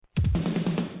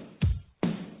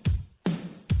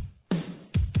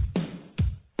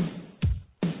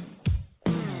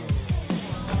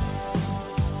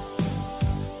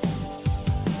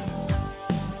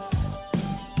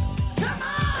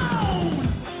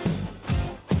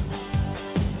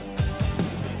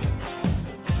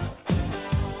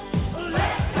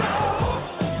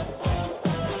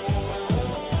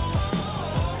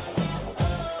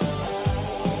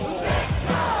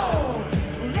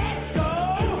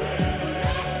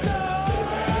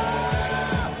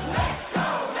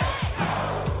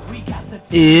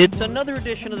It's another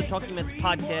edition of the Talking Mets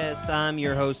podcast. I'm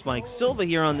your host, Mike Silva,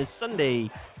 here on this Sunday,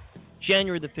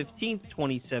 January the 15th,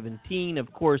 2017.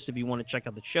 Of course, if you want to check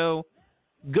out the show,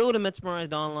 go to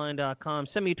MetsMemorizedOnline.com,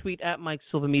 send me a tweet at Mike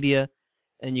Silva Media,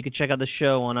 and you can check out the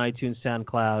show on iTunes,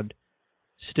 SoundCloud,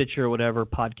 Stitcher, whatever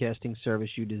podcasting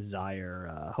service you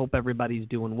desire. Hope everybody's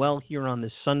doing well here on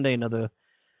this Sunday, another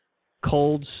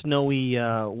cold, snowy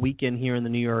weekend here in the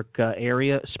New York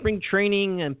area. Spring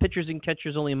training and pitchers and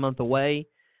catchers only a month away.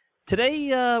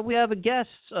 Today we have a guest,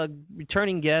 a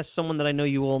returning guest, someone that I know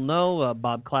you all know.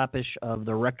 Bob Klapisch of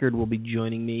The Record will be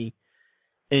joining me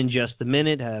in just a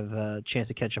minute. Have a chance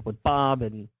to catch up with Bob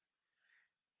and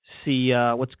see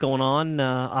what's going on.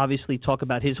 Obviously talk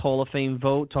about his Hall of Fame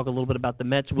vote, talk a little bit about the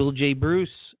Mets. Will J. Bruce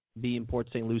be in Port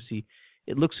St. Lucie?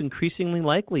 It looks increasingly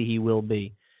likely he will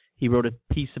be. He wrote a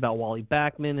piece about Wally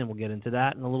Backman, and we'll get into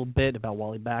that in a little bit, about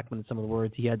Wally Backman and some of the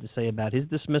words he had to say about his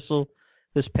dismissal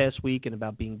this past week and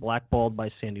about being blackballed by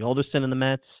Sandy Alderson and the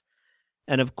Mets.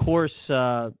 And, of course,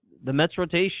 the Mets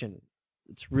rotation.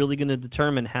 It's really going to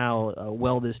determine how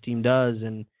well this team does.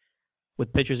 And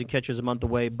with pitchers and catchers a month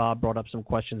away, Bob brought up some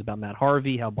questions about Matt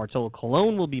Harvey, how Bartolo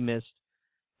Colon will be missed,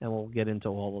 and we'll get into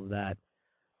all of that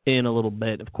in a little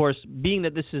bit. Of course, being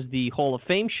that this is the Hall of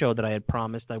Fame show that I had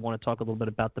promised, I want to talk a little bit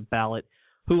about the ballot,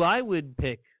 who I would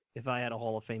pick if I had a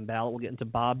Hall of Fame ballot. We'll get into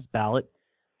Bob's ballot,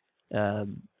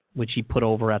 which he put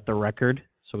over at The Record,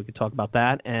 so we could talk about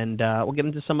that. And we'll get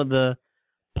into some of the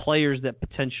players that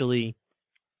potentially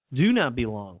do not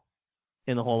belong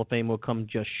in the Hall of Fame, will come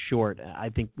just short. I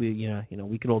think we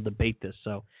could all debate this,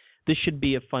 so this should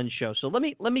be a fun show. So let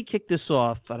me kick this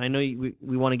off, and I know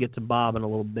we want to get to Bob in a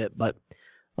little bit, but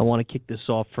I want to kick this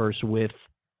off first with,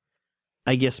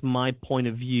 I guess, my point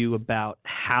of view about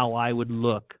how I would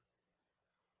look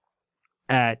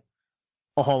at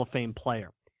a Hall of Fame player.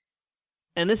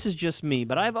 And this is just me,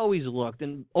 but I've always looked,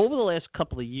 and over the last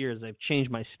couple of years, I've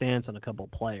changed my stance on a couple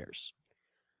of players.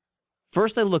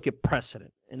 First, I look at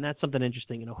precedent, and that's something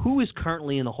interesting. Who is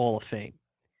currently in the Hall of Fame?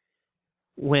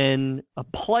 When a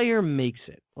player makes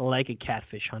it, like a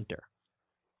catfish hunter,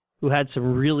 who had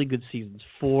some really good seasons,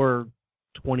 4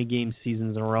 20-game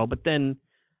seasons in a row, but then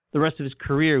the rest of his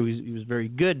career, he was very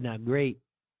good, not great.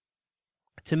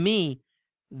 To me,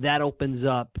 that opens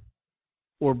up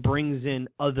or brings in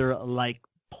other like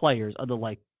players, other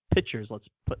like pitchers, let's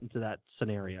put into that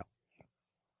scenario.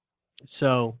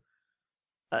 So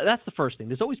that's the first thing.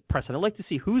 There's always precedent. I like to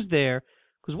see who's there,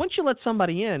 because once you let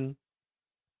somebody in,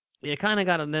 you kind of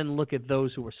got to then look at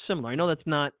those who are similar. I know it's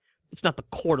not the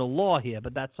court of law here,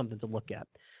 but that's something to look at.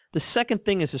 The second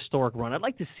thing is historic run. I'd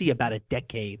like to see about a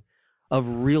decade of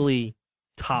really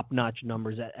top-notch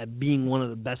numbers at being one of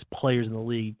the best players in the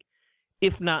league,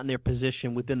 if not in their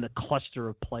position within the cluster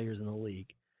of players in the league.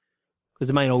 Because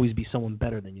there might always be someone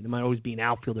better than you. There might always be an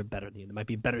outfielder better than you. There might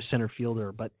be a better center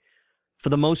fielder. But for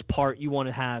the most part, you want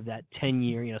to have that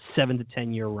 10-year, 7 to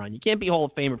 10-year run. You can't be Hall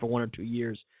of Famer for 1 or 2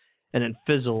 years and then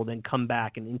fizzle, then come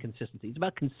back in inconsistency. It's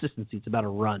about consistency. It's about a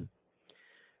run.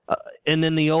 And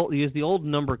then the old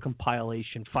number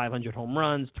compilation, 500 home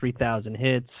runs, 3,000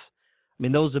 hits. I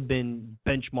mean, those have been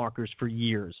benchmarkers for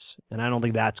years, and I don't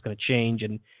think that's going to change,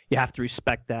 and you have to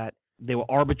respect that. They were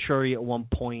arbitrary at one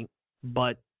point,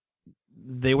 but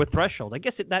they were threshold. I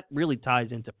guess that really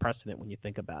ties into precedent when you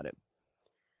think about it.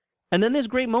 And then there's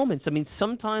great moments. I mean,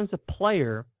 sometimes a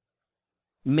player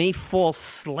may fall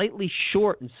slightly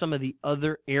short in some of the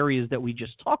other areas that we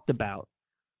just talked about,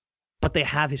 but they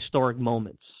have historic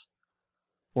moments.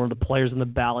 One of the players on the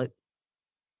ballot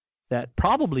that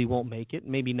probably won't make it,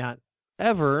 maybe not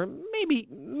ever, maybe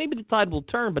the tide will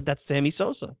turn, but that's Sammy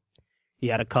Sosa. He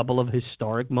had a couple of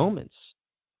historic moments.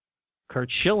 Curt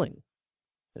Schilling,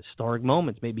 historic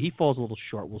moments. Maybe he falls a little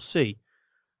short. We'll see.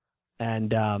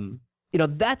 And,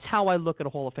 that's how I look at a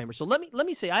Hall of Famer. So let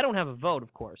me say, I don't have a vote,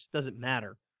 of course. It doesn't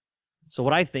matter. So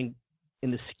what I think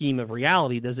in the scheme of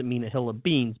reality doesn't mean a hill of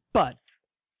beans, but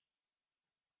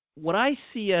what I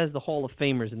see as the Hall of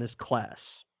Famers in this class,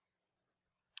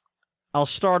 I'll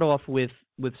start off with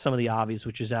some of the obvious,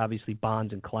 which is obviously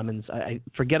Bonds and Clemens. I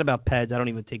forget about Peds. I don't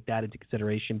even take that into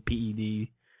consideration. PED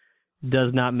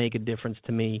does not make a difference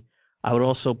to me. I would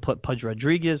also put Pudge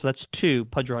Rodriguez. That's 2.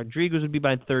 Pudge Rodriguez would be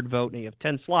my 3rd vote. Now you have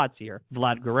 10 slots here.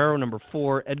 Vlad Guerrero, number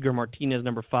 4. Edgar Martinez,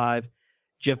 number 5.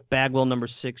 Jeff Bagwell, number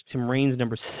 6. Tim Raines,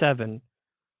 number 7.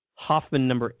 Hoffman,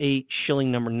 number 8.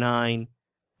 Schilling, number 9.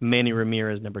 Manny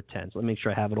Ramirez, number 10. So let me make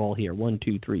sure I have it all here. 1,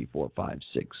 2, 3, 4, 5,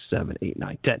 6, 7, 8,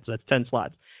 9, 10. So that's 10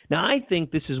 slots. Now, I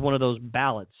think this is one of those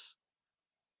ballots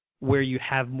where you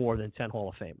have more than 10 Hall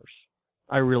of Famers.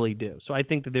 I really do. So I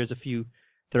think that there's a few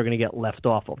that are going to get left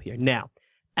off of here. Now,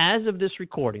 as of this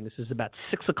recording, this is about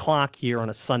 6 o'clock here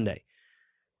on a Sunday,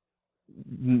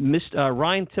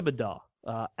 Ryan Thibodeau,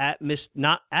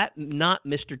 not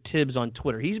Mr. Tibbs on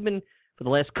Twitter. He's been, for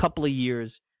the last couple of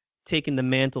years, taking the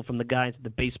mantle from the guys at the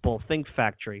Baseball Think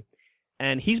Factory,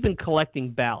 and he's been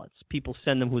collecting ballots. People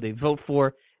send him who they vote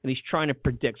for, and he's trying to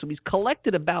predict. So he's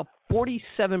collected about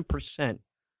 47%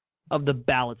 of the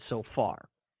ballots so far.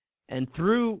 And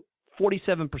through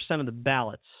 47% of the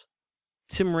ballots,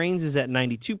 Tim Raines is at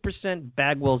 92%,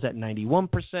 Bagwell's at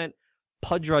 91%,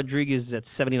 Pudge Rodriguez is at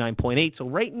 79.8%. So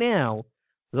right now,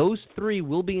 those three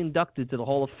will be inducted to the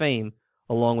Hall of Fame,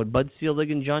 along with Bud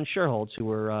Selig and John Sherholtz, who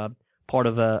were part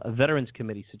of a Veterans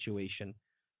Committee situation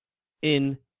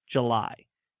in July.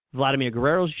 Vladimir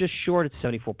Guerrero's just short at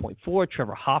 74.4.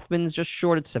 Trevor Hoffman's just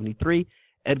short at 73.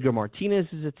 Edgar Martinez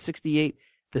is at 68.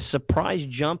 The surprise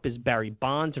jump is Barry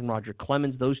Bonds and Roger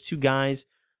Clemens. Those two guys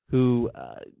who,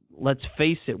 let's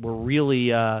face it, were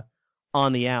really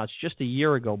on the outs. Just a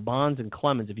year ago, Bonds and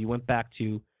Clemens, if you went back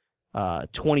to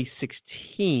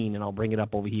 2016, and I'll bring it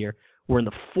up over here, were in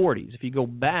the 40s. If you go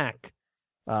back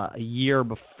a year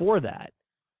before that,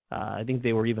 I think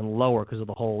they were even lower because of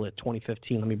the whole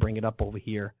 2015. Let me bring it up over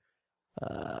here.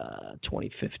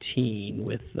 2015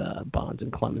 with Bonds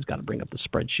and Clemens. Got to bring up the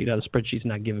spreadsheet. The spreadsheet's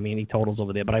not giving me any totals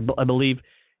over there, but I believe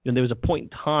there was a point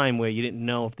in time where you didn't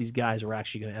know if these guys were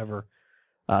actually going to ever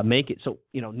make it. So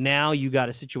now you got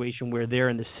a situation where they're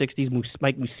in the 60s.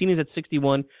 Mike Mussini's at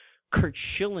 61. Curt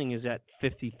Schilling is at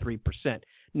 53%.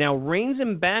 Now Raines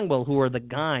and Bagwell, who are the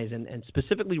guys, and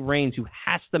specifically Raines, who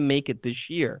has to make it this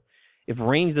year. If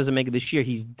Raines doesn't make it this year,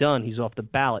 he's done. He's off the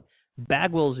ballot.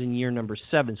 Bagwell's in year number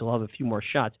 7, so he'll have a few more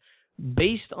shots.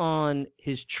 Based on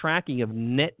his tracking of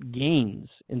net gains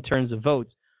in terms of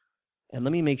votes, and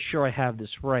let me make sure I have this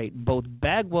right, both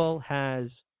Bagwell has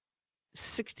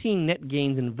 16 net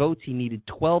gains in votes. He needed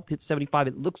 12 to hit 75.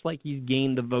 It looks like he's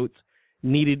gained the votes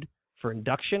needed for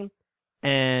induction.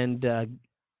 And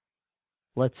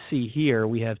let's see here.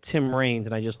 We have Tim Raines,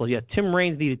 and Tim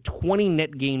Raines needed 20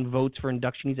 net gain votes for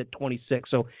induction. He's at 26.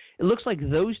 So it looks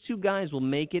like those two guys will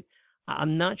make it.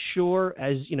 I'm not sure,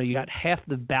 as you got half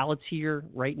the ballots here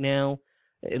right now.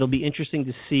 It'll be interesting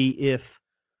to see if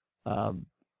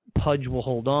Pudge will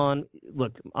hold on.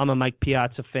 Look, I'm a Mike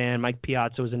Piazza fan. Mike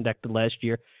Piazza was inducted last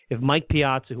year. If Mike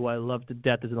Piazza, who I love to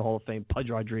death, is in the Hall of Fame, Pudge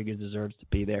Rodriguez deserves to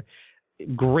be there.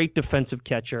 Great defensive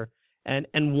catcher.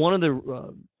 And one of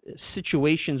the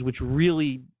situations which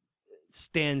really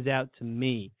stands out to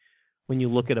me when you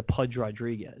look at a Pudge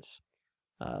Rodriguez,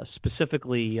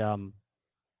 specifically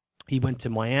he went to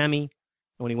Miami. And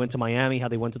when he went to Miami, how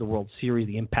they went to the World Series,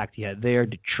 the impact he had there.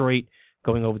 Detroit,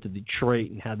 going over to Detroit,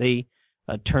 and how they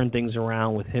turned things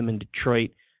around with him in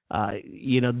Detroit.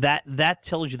 That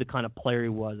tells you the kind of player he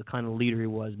was, the kind of leader he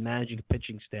was, managing a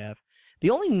pitching staff.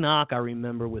 The only knock I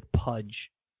remember with Pudge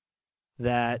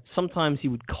that sometimes he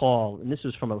would call, and this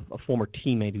was from a former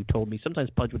teammate who told me, sometimes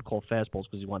Pudge would call fastballs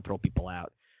because he wanted to throw people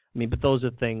out. But those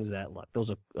are things that, look, those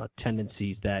are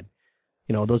tendencies that,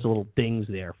 those are little things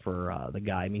there for the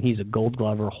guy. He's a Gold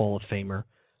Glover, Hall of Famer,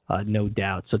 no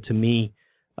doubt. So to me,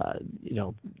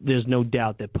 there's no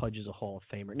doubt that Pudge is a Hall of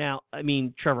Famer. Now,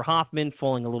 Trevor Hoffman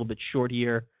falling a little bit short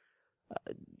here.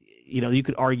 You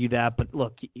could argue that, but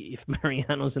look, if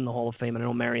Mariano's in the Hall of Fame, and I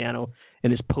know Mariano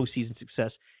and his postseason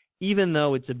success, even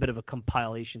though it's a bit of a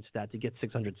compilation stat to get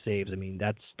 600 saves,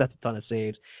 that's a ton of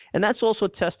saves. And that's also a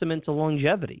testament to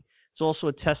longevity. It's also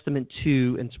a testament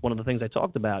to, and it's one of the things I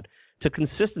talked about, to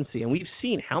consistency. And we've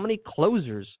seen how many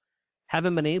closers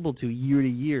haven't been able to, year to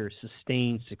year,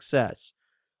 sustain success.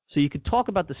 So you could talk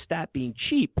about the stat being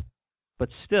cheap, but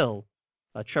still,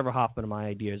 Trevor Hoffman, in my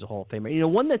idea, is a Hall of Famer.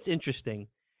 One that's interesting,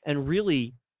 and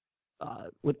really,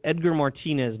 with Edgar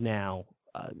Martinez now,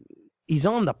 he's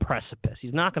on the precipice.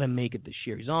 He's not going to make it this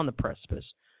year. He's on the precipice.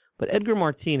 But Edgar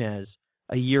Martinez,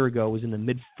 a year ago, was in the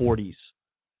mid-40s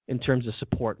in terms of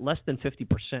support, less than 50%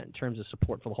 in terms of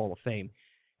support for the Hall of Fame.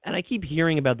 And I keep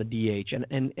hearing about the DH,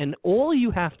 and all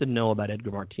you have to know about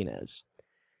Edgar Martinez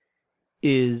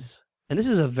is, and this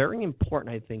is a very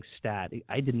important, I think, stat.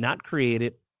 I did not create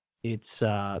it.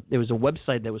 There was a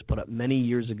website that was put up many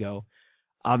years ago,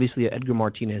 obviously an Edgar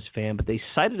Martinez fan, but they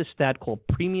cited a stat called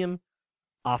premium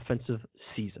offensive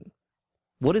season.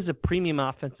 What is a premium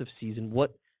offensive season?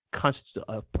 What constitutes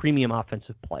a premium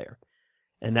offensive player?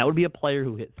 And that would be a player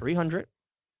who hit 300,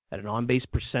 had an on-base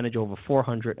percentage over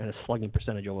 400, and a slugging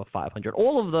percentage over 500.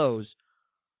 All of those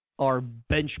are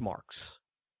benchmarks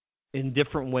in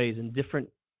different ways, in different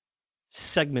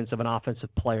segments of an offensive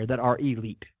player that are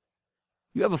elite.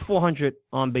 You have a 400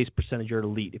 on-base percentage, you're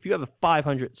elite. If you have a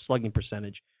 500 slugging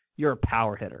percentage, you're a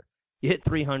power hitter. You hit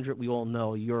 300, we all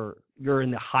know you're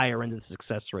in the higher end of the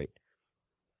success rate.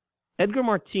 Edgar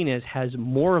Martinez has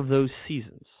more of those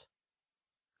seasons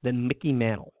than Mickey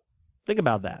Mantle. Think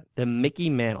about that. Than Mickey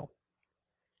Mantle.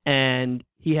 And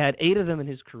he had 8 of them in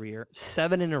his career,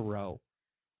 7 in a row.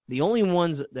 The only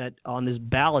ones that on this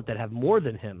ballot that have more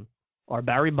than him are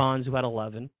Barry Bonds, who had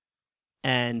 11.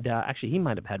 And actually, he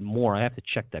might have had more. I have to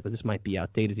check that because this might be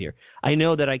outdated here. I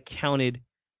know that I counted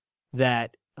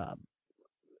that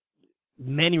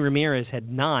Manny Ramirez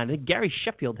had 9. I think Gary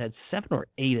Sheffield had 7 or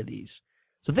 8 of these.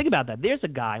 So think about that. There's a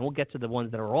guy, and we'll get to the ones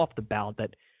that are off the ballot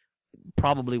that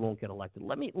probably won't get elected.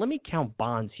 Let me count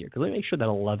Bonds here, because let me make sure that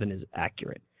 11 is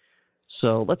accurate.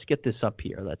 So let's get this up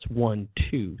here. That's 1,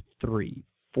 2, 3,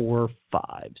 4,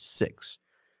 5, 6,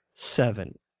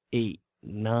 7, 8,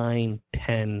 9,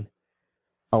 10,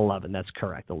 11. That's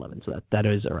correct, 11. So that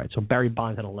is all right. So Barry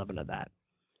Bonds had 11 of that.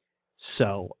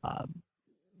 So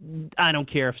I don't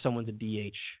care if someone's a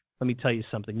DH. Let me tell you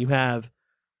something. You have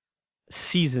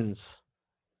seasons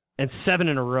and 7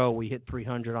 in a row we hit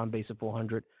 300, on base of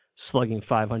 400, slugging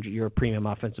 500. You're a premium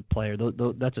offensive player.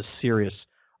 That's a serious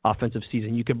offensive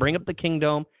season. You could bring up the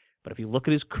Kingdom, but if you look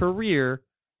at his career,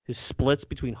 his splits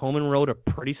between home and road are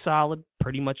pretty solid,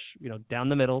 pretty much down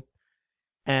the middle.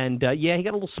 And, he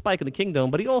got a little spike in the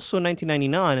Kingdom, but he also in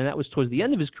 1999, and that was towards the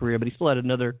end of his career, but he still had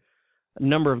another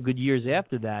number of good years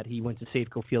after that. He went to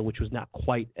Safeco Field, which was not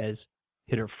quite as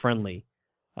hitter-friendly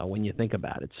when you think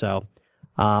about it. So,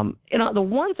 the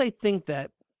ones I think that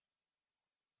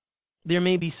there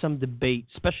may be some debate,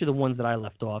 especially the ones that I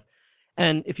left off,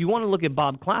 and if you want to look at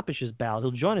Bob Klapisch's ballot,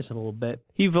 he'll join us in a little bit.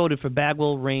 He voted for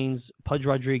Bagwell, Raines, Pudge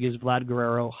Rodriguez, Vlad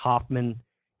Guerrero, Hoffman,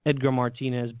 Edgar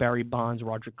Martinez, Barry Bonds,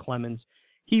 Roger Clemens.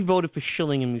 He voted for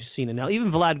Schilling and Mussina. Now, even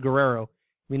Vlad Guerrero,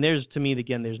 there's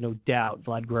no doubt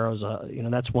Vlad Guerrero's,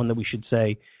 that's one that we should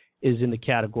say is in the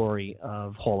category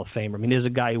of Hall of Famer. There's a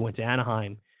guy who went to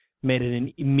Anaheim, made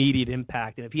an immediate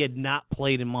impact, and if he had not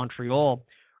played in Montreal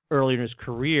earlier in his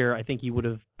career, I think he would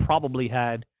have probably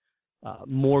had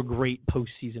more great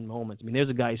postseason moments. There's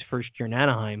a guy his first year in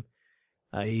Anaheim,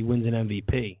 he wins an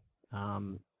MVP,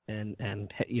 and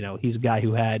he's a guy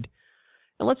who had.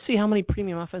 And let's see how many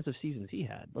premium offensive seasons he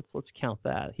had. Let's count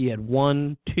that. He had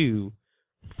 1, 2,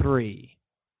 3,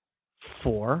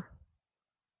 4.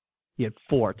 He had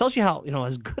 4. It tells you how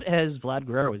as good as Vlad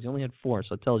Guerrero is. He only had 4,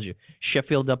 so it tells you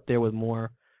Sheffield up there with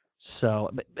more. So,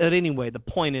 but anyway, the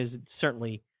point is, it's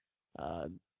certainly.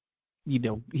 He's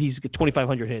got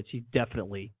 2,500 hits. He's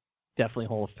definitely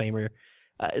Hall of Famer.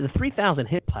 The 3,000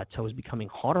 hit plateau is becoming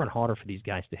harder and harder for these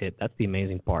guys to hit. That's the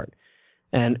amazing part.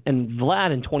 And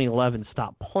Vlad in 2011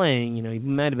 stopped playing. He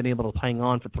might have been able to hang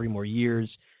on for 3 more years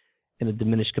in a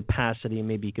diminished capacity, and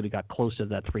maybe he could have got closer to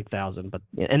that 3,000.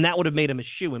 And that would have made him a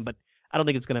shoo-in. But I don't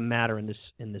think it's going to matter in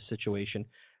this situation.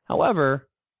 However,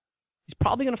 he's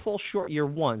probably going to fall short year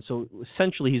 1. So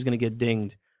essentially, he's going to get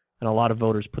dinged. And a lot of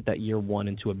voters put that year 1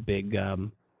 into a big,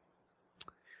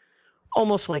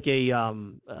 almost like a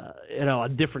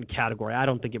different category. I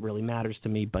don't think it really matters to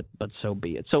me, but so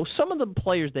be it. So some of the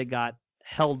players that got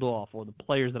held off, or the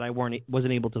players that I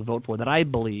wasn't able to vote for, that I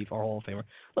believe are Hall of Famer.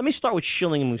 Let me start with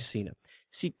Schilling and Mussina.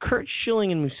 See, Curt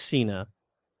Schilling and Mussina.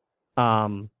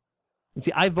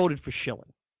 I voted for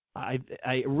Schilling. I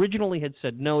originally had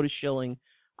said no to Schilling.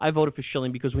 I voted for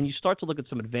Schilling because when you start to look at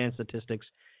some advanced statistics,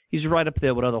 he's right up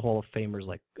there with other Hall of Famers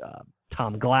like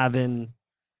Tom Glavine,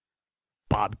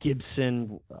 Bob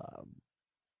Gibson.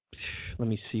 Let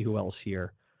me see who else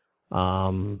here.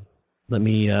 Let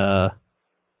me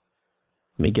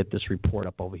get this report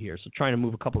up over here. So trying to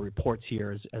move a couple of reports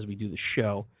here as we do the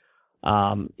show.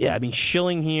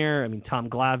 Schilling here. Tom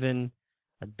Glavine,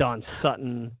 Don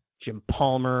Sutton, Jim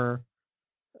Palmer.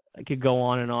 I could go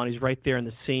on and on. He's right there in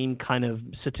the same kind of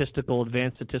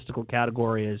advanced statistical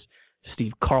category as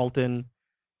Steve Carlton.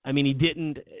 He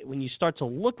didn't, when you start to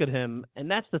look at him,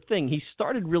 and that's the thing, he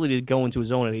started really to go into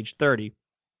his own at age 30.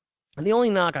 And the only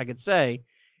knock I could say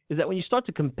is that when you start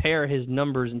to compare his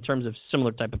numbers in terms of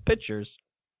similar type of pitchers,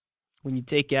 when you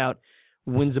take out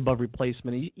wins above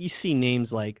replacement, you see names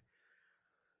like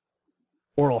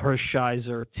Oral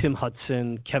Hershiser, Tim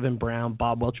Hudson, Kevin Brown,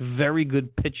 Bob Welch, very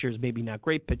good pitchers, maybe not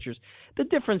great pitchers. The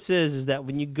difference is that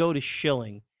when you go to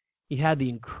Schilling, he had the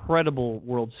incredible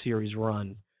World Series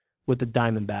run with the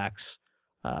Diamondbacks.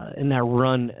 In that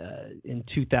run in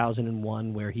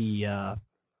 2001, where he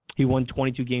won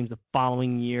 22 games the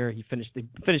following year. He finished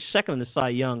second in the Cy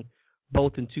Young,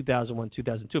 both in 2001,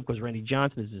 2002. Of course, Randy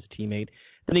Johnson is his teammate.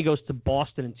 Then he goes to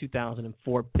Boston in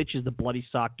 2004, pitches the Bloody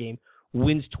Sock game,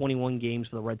 wins 21 games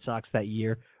for the Red Sox that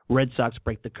year. Red Sox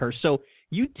break the curse. So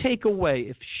you take away,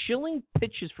 if Schilling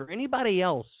pitches for anybody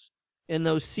else in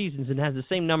those seasons and has the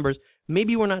same numbers,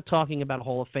 maybe we're not talking about a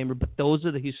Hall of Famer, but those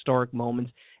are the historic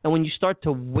moments. And when you start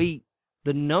to weight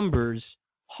the numbers,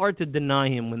 hard to deny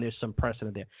him when there's some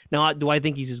precedent there. Now, do I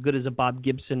think he's as good as a Bob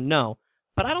Gibson? No.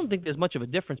 But I don't think there's much of a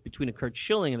difference between a Curt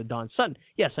Schilling and a Don Sutton.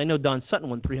 Yes, I know Don Sutton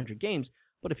won 300 games,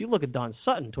 but if you look at Don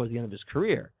Sutton towards the end of his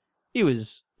career, he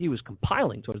was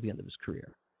compiling towards the end of his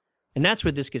career. And that's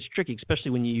where this gets tricky,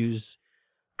 especially when you use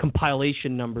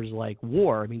compilation numbers like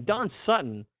WAR. I mean, Don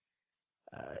Sutton,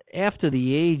 after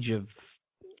the age of,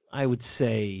 I would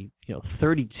say,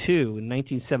 32 in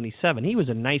 1977, he was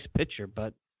a nice pitcher,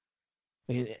 but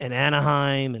in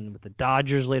Anaheim and with the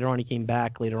Dodgers later on, he came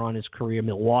back later on in his career,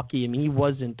 Milwaukee. I mean, he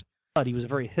was a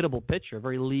very hittable pitcher, a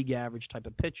very league average type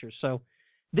of pitcher. So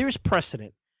there's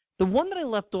precedent. The one that I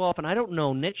left off, and I don't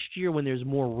know, next year when there's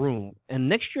more room, and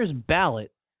next year's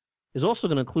ballot is also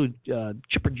going to include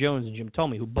Chipper Jones and Jim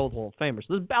Thome, who both Hall of Famers.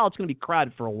 So this ballot's going to be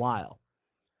crowded for a while.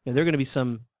 And there are going to be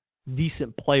some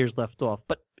decent players left off.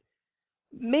 But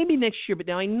maybe next year. But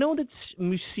now I know that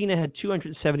Mussina had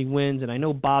 270 wins, and I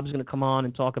know Bob's going to come on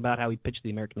and talk about how he pitched the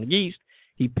American League East.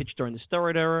 He pitched during the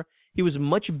steroid era. He was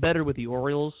much better with the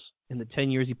Orioles in the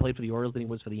 10 years he played for the Orioles than he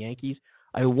was for the Yankees.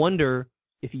 I wonder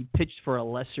if he pitched for a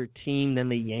lesser team than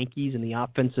the Yankees and the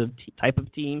offensive type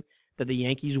of team that the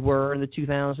Yankees were in the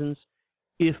 2000s.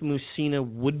 If Mussina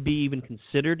would be even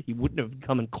considered, he wouldn't have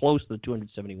come in close to the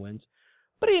 270 wins.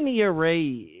 But in the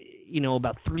ERA,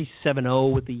 about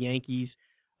 3.70 with the Yankees.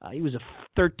 He was a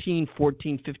 13,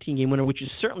 14, 15-game winner, which is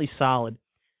certainly solid.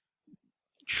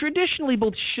 Traditionally,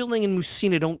 both Schilling and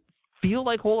Mussina don't feel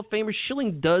like Hall of Famers.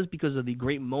 Schilling does because of the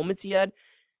great moments he had.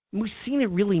 Mussina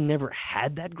really never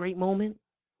had that great moment.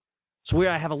 So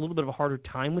where I have a little bit of a harder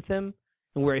time with him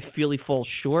and where I feel he falls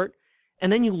short.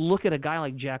 And then you look at a guy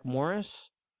like Jack Morris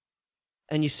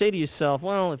and you say to yourself,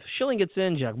 well, if Schilling gets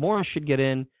in, Jack Morris should get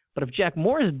in. But if Jack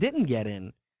Morris didn't get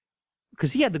in,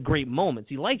 because he had the great moments.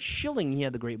 He liked Schilling, he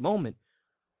had the great moment.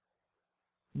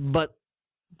 But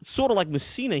sort of like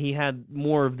Mussina, he had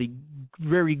more of the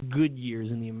very good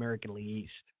years in the American League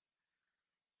East.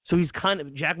 So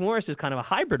Jack Morris is kind of a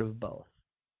hybrid of both.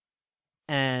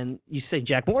 And you say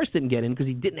Jack Morris didn't get in because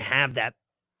he didn't have that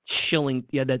Schilling,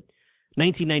 that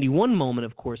 1991 moment,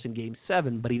 of course, in Game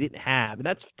 7, but he didn't have. And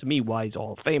that's, to me, why he's a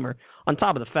Hall of Famer. On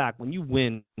top of the fact, when you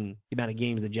win the amount of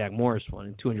games that Jack Morris won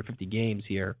in 250 games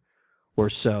here or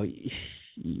so,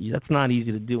 that's not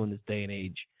easy to do in this day and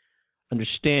age.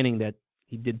 Understanding that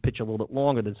he did pitch a little bit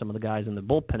longer than some of the guys in the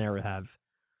bullpen era have.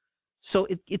 So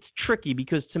it's tricky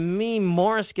because, to me,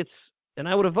 Morris gets, and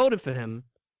I would have voted for him,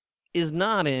 is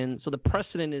not in, so the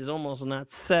precedent is almost not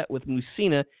set with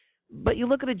Mussina. But you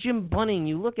look at a Jim Bunning,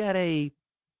 you look at I'm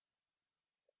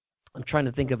trying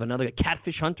to think of another,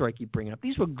 Catfish Hunter I keep bringing up.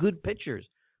 These were good pitchers,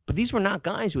 but these were not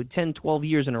guys who had 10, 12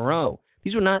 years in a row.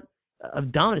 These were not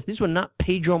of dominance. These were not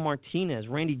Pedro Martinez,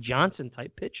 Randy Johnson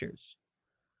type pitchers.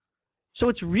 So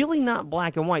it's really not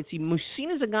black and white. See,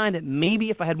 Mussina's a guy that maybe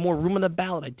if I had more room on the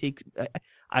ballot,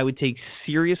 I would take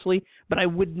seriously, but I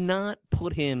would not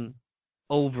put him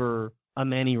over a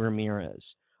Manny Ramirez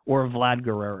or a Vlad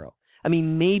Guerrero. I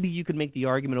mean, maybe you could make the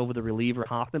argument over the reliever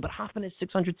Hoffman, but Hoffman has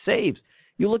 600 saves.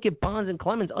 You look at Bonds and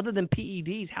Clemens, other than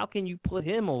PEDs, how can you put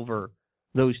him over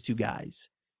those two guys?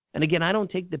 And again, I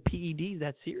don't take the PEDs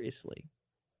that seriously.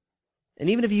 And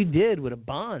even if you did with a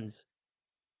Bonds,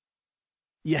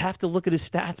 you have to look at his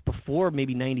stats before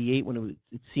maybe 98 when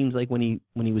it seems like when he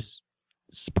was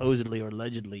supposedly or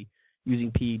allegedly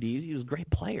using PEDs, he was a great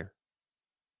player.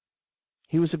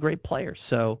 He was a great player.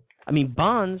 So, I mean,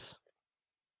 Bonds,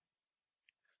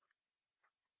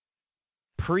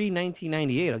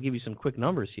 pre-1998, I'll give you some quick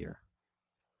numbers here.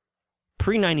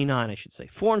 Pre-99, I should say.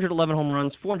 411 home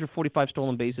runs, 445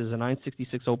 stolen bases, a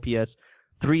 966 OPS,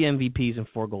 3 MVPs, and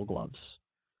 4 Gold Gloves.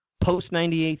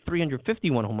 Post-98,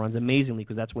 351 home runs, amazingly,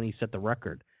 because that's when he set the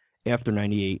record after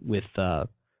 98 with the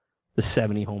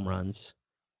 70 home runs,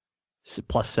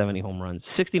 plus 70 home runs.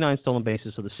 69 stolen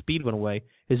bases, so the speed went away.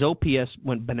 His OPS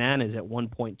went bananas at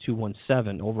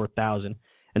 1.217, over 1,000,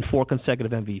 and 4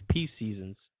 consecutive MVP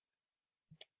seasons.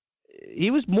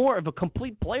 He was more of a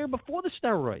complete player before the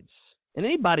steroids. And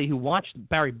anybody who watched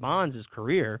Barry Bonds'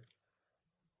 career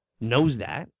knows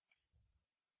that.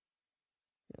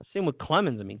 Same with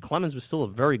Clemens. I mean, Clemens was still a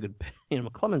very good,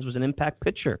 Clemens was an impact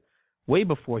pitcher way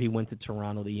before he went to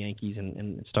Toronto, the Yankees,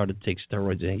 and started to take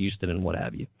steroids in Houston and what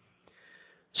have you.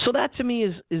 So that to me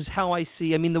is how I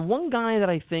see. I mean, the one guy that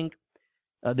I think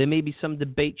there may be some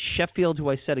debate, Sheffield, who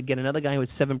I said, again, another guy who had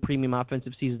 7 premium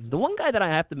offensive seasons. The one guy that I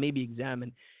have to maybe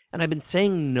examine, and I've been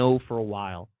saying no for a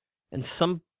while, and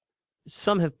some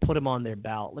have put him on their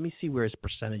ballot. Let me see where his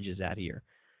percentage is at here.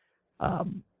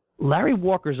 Larry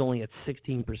Walker's only at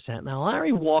 16%. Now,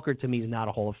 Larry Walker, to me, is not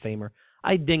a Hall of Famer.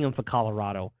 I ding him for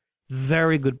Colorado.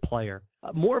 Very good player.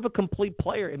 More of a complete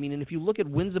player. I mean, and if you look at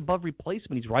wins above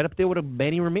replacement, he's right up there with a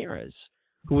Manny Ramirez,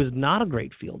 who is not a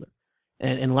great fielder.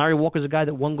 And Larry Walker's a guy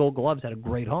that won Gold Gloves, had a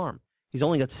great arm. He's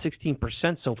only got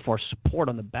 16% so far support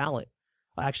on the ballot.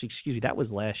 Actually, excuse me, that was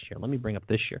last year. Let me bring up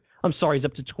this year. I'm sorry, he's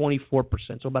up to 24%.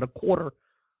 So about a quarter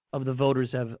of the voters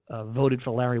have voted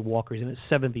for Larry Walker. He's in his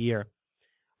 7th year.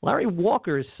 Larry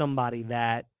Walker is somebody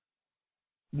that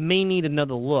may need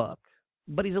another look,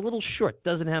 but he's a little short.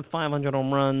 Doesn't have 500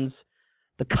 home runs.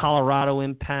 The Colorado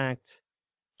impact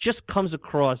just comes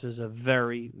across as a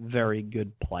very, very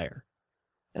good player.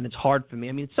 And it's hard for me.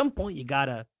 I mean, at some point, you got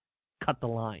to cut the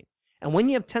line. And when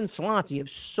you have 10 slots and you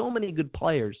have so many good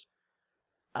players,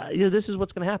 this is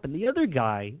what's going to happen. The other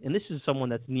guy, and this is someone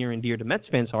that's near and dear to Mets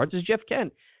fans' hearts, is Jeff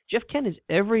Kent. Jeff Kent is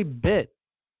every bit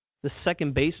the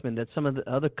second baseman that some of the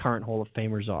other current Hall of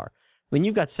Famers are. When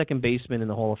you've got second basemen in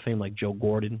the Hall of Fame like Joe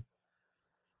Gordon,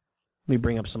 let me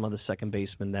bring up some other second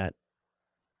basemen that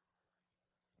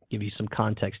give you some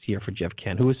context here for Jeff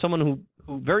Kent, who is someone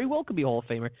who very well could be a Hall of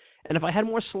Famer. And if I had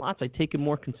more slots, I'd take him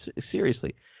more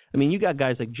seriously. I mean, you got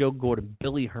guys like Joe Gordon,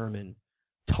 Billy Herman,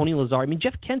 Tony Lazar. I mean,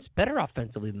 Jeff Kent's better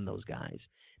offensively than those guys.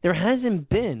 There hasn't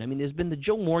been. I mean, there's been the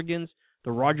Joe Morgans,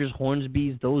 the Rogers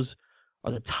Hornsbys. Those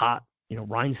are the top,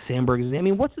 Ryan Sandberg. I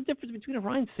mean, what's the difference between a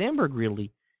Ryan Sandberg,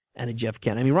 really, and a Jeff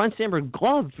Kent? I mean, Ryan Sandberg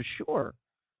gloved for sure.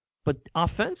 But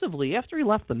offensively, after he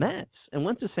left the Mets and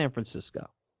went to San Francisco,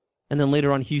 and then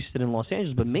later on Houston and Los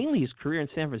Angeles, but mainly his career in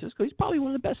San Francisco, he's probably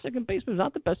one of the best second basemen,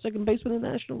 not the best second baseman in the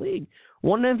National League.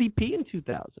 Won an MVP in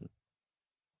 2000,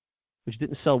 which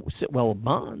didn't sit well with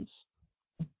Bonds.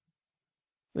 I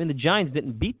mean, the Giants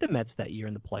didn't beat the Mets that year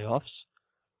in the playoffs,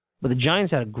 but the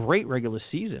Giants had a great regular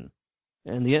season.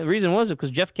 And the reason was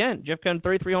because Jeff Kent,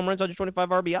 33 home runs, 125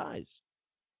 RBIs.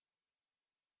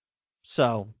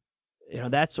 So,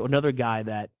 that's another guy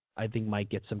that I think might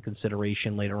get some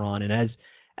consideration later on. And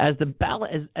as the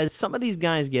ballot, as some of these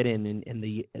guys get in and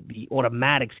the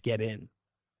automatics get in,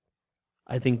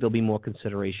 I think there'll be more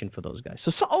consideration for those guys.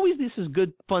 So always this is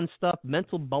good, fun stuff,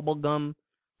 mental bubble gum.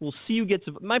 We'll see who gets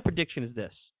 – my prediction is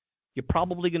this. You're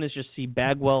probably going to just see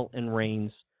Bagwell and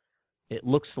Raines. It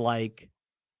looks like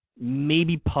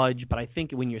maybe Pudge, but I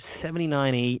think when you're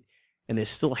 79-8 and there's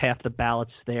still half the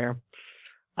ballots there,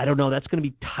 I don't know. That's going to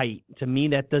be tight. To me,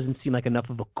 that doesn't seem like enough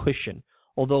of a cushion.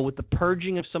 Although with the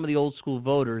purging of some of the old school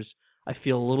voters, I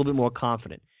feel a little bit more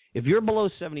confident. If you're below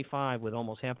 75 with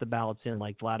almost half the ballots in,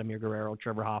 like Vladimir Guerrero,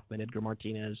 Trevor Hoffman, Edgar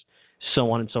Martinez,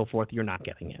 so on and so forth, you're not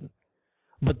getting in.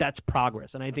 But that's progress.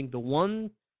 And I think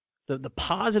the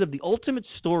positive, the ultimate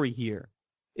story here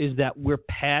is that we're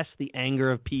past the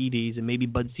anger of PEDs, and maybe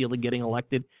Bud Selig getting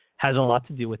elected has a lot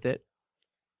to do with it.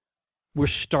 We're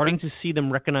starting to see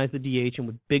them recognize the DH, and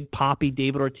with Big Papi,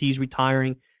 David Ortiz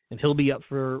retiring, and he'll be up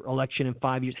for election in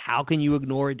 5 years, how can you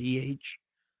ignore a DH?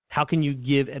 How can you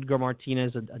give Edgar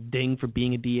Martinez a ding for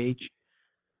being a DH?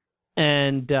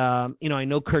 And, I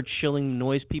know Curt Schilling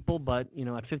annoys people, but,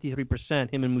 at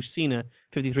 53%, him and Mussina,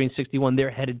 53 and 61, they're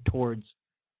headed towards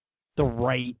the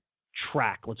right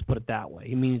track, let's put it that way.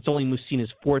 I mean, it's only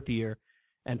Mussina's 4th year,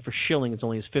 and for Schilling, it's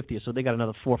only his 5th year, so they got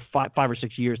another 5 or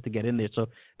 6 years to get in there. So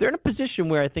they're in a position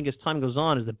where I think as time goes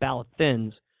on, as the ballot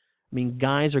thins, I mean,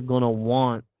 guys are going to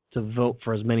want to vote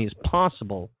for as many as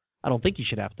possible. I don't think you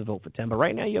should have to vote for 10, but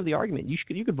right now you have the argument. You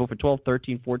could vote for 12,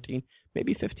 13, 14,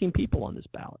 maybe 15 people on this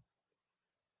ballot.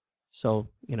 So,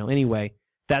 anyway,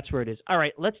 that's where it is. All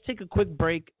right, let's take a quick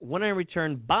break. When I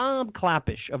return, Bob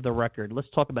Klapisch of The Record. Let's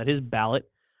talk about his ballot.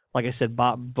 Like I said,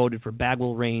 Bob voted for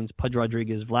Bagwell, Raines, Pudge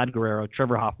Rodriguez, Vlad Guerrero,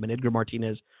 Trevor Hoffman, Edgar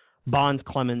Martinez, Bonds,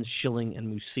 Clemens, Schilling, and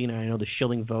Mussina. I know the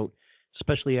Schilling vote,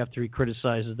 especially after he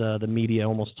criticized the media,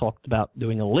 almost talked about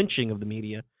doing a lynching of the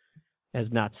media, has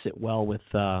not sit well with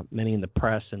many in the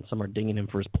press, and some are dinging him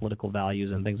for his political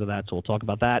values and things of that. So we'll talk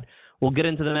about that. We'll get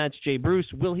into the Mets. Jay Bruce,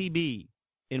 will he be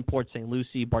in Port St.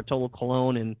 Lucie? Bartolo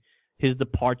Colon and his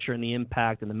departure and the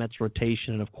impact and the Mets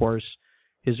rotation, and, of course,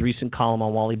 his recent column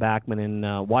on Wally Backman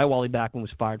and why Wally Backman was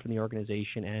fired from the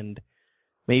organization. And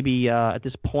maybe at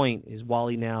this point, is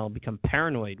Wally now become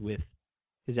paranoid with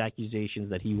his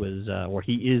accusations that he was or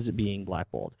he is being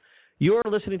blackballed? You're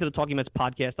listening to the Talking Mets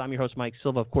podcast. I'm your host, Mike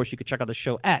Silva. Of course, you can check out the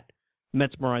show at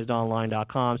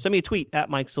MetsMemorizedOnline.com. Send me a tweet at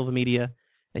Mike Silva Media,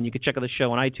 and you can check out the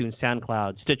show on iTunes,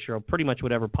 SoundCloud, Stitcher, or pretty much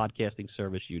whatever podcasting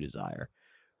service you desire.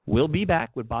 We'll be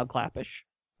back with Bob Klapisch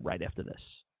right after this.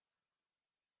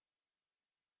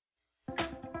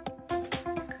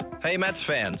 Hey, Mets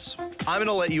fans. I'm going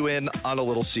to let you in on a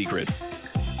little secret.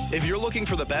 If you're looking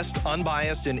for the best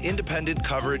unbiased and independent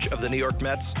coverage of the New York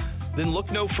Mets, then look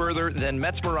no further than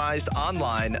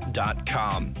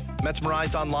MetsmerizedOnline.com.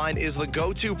 Metsmerized Online is the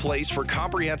go-to place for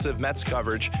comprehensive Mets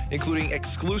coverage, including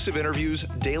exclusive interviews,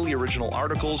 daily original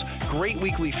articles, great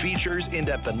weekly features,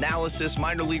 in-depth analysis,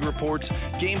 minor league reports,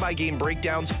 game-by-game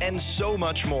breakdowns, and so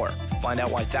much more. Find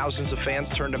out why thousands of fans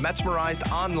turn to Metsmerized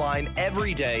Online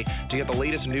every day to get the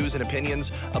latest news and opinions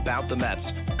about the Mets.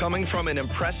 Coming from an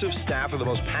impressive staff of the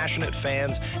most passionate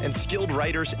fans and skilled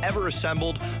writers ever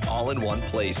assembled, all in one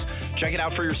place. Check it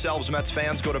out for yourselves, Mets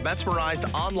fans. Go to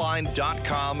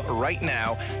MetsmerizedOnline.com right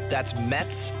now. That's Mets,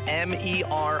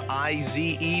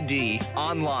 MERIZED,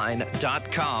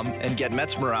 online.com, and get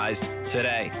Metsmerized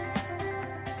today.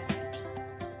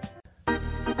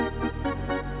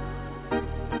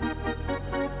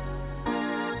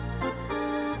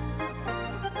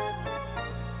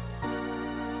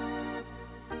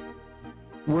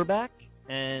 We're back,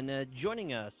 and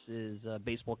joining us is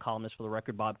baseball columnist for The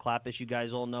Record, Bob Klapisch. You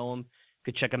guys all know him. You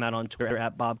could check him out on Twitter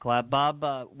at Bob Clapp. Bob,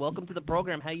 welcome to the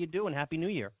program. How you doing? Happy New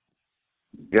Year.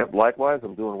 Yep, likewise.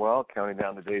 I'm doing well. Counting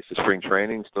down the days to spring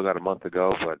training. Still got a month to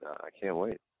go, but I can't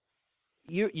wait.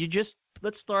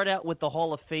 Let's start out with the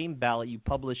Hall of Fame ballot. You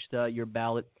published your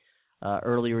ballot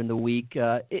earlier in the week.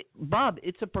 Bob,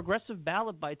 it's a progressive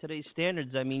ballot by today's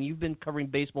standards. I mean, you've been covering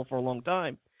baseball for a long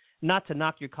time. Not to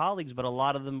knock your colleagues, but a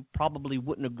lot of them probably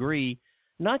wouldn't agree,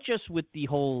 not just with the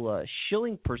whole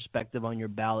Schilling perspective on your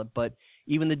ballot, but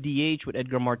even the DH with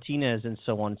Edgar Martinez and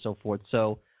so on and so forth.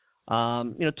 So,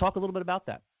 talk a little bit about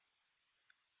that.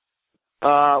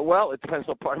 Well, it depends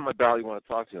what part of my ballot you want to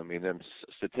talk to. I mean,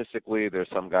 statistically, there's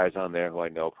some guys on there who I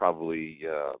know probably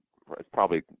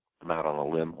I'm out on a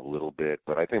limb a little bit,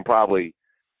 but I think probably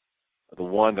the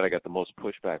one that I got the most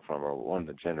pushback from, or one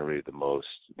that generated the most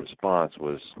response,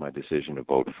 was my decision to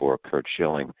vote for Curt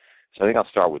Schilling. So I think I'll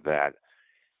start with that.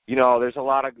 You know, there's a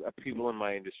lot of people in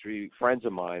my industry, friends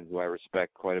of mine who I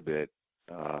respect quite a bit,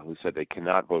 who said they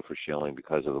cannot vote for Schilling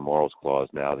because of the morals clause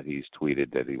now that he's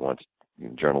tweeted that he wants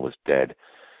journalists dead.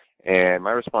 And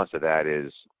my response to that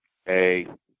is, A,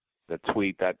 the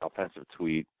tweet, that offensive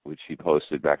tweet, which he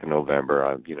posted back in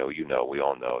November, we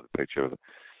all know the picture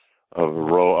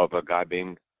of a guy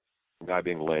being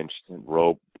lynched, and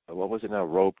rope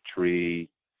tree,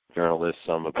 journalists,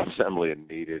 some assembly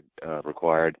needed,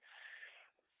 required.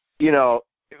 You know,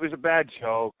 it was a bad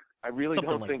joke. I really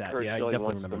don't think Curt Schilling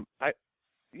wants to. I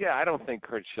don't think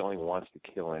Curt Schilling wants to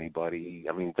kill anybody.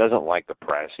 I mean, he doesn't like the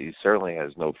press. He certainly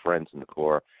has no friends in the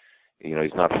Corps. You know,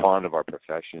 he's not fond of our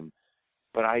profession.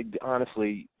 But I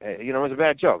honestly, it was a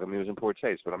bad joke. I mean, it was in poor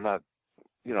taste. But I'm not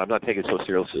taking it so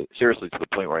seriously to the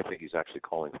point where I think he's actually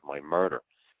calling for my murder.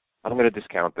 I'm going to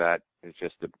discount that. It's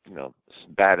just a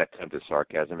bad attempt at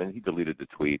sarcasm. And he deleted the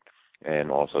tweet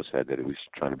and also said that he was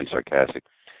trying to be sarcastic.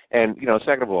 And,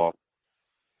 second of all,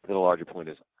 the larger point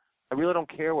is, I really don't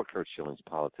care what Curt Schilling's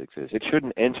politics is. It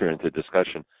shouldn't enter into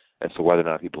discussion as to whether or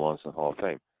not he belongs in the Hall of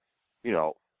Fame.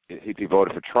 If he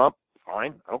voted for Trump,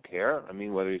 fine. I don't care. I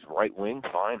mean, whether he's right-wing,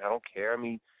 fine. I don't care. I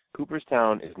mean,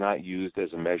 Cooperstown is not used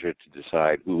as a measure to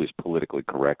decide who is politically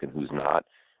correct and who's not.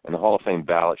 And the Hall of Fame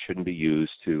ballot shouldn't be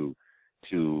used to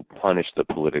punish the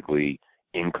politically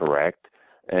incorrect.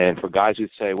 And for guys who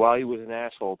say, well, he was an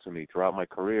asshole to me throughout my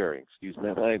career, excuse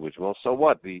my language, well, so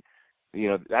what?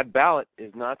 That ballot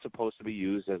is not supposed to be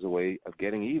used as a way of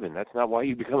getting even. That's not why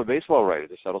you become a baseball writer,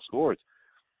 to settle scores.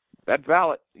 That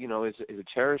ballot, is a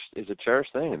cherished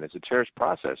thing, and it's a cherished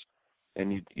process.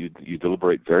 And you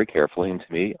deliberate very carefully. And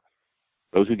to me,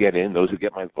 those who get in, those who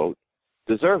get my vote,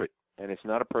 deserve it. And it's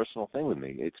not a personal thing with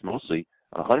me. It's mostly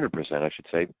 100%, I should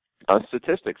say, on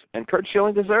statistics. And Curt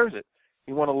Schilling deserves it.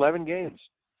 He won 11 games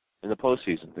in the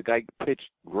postseason. The guy pitched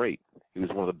great. He was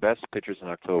one of the best pitchers in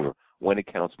October, when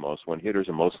it counts most, when hitters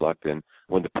are most locked in,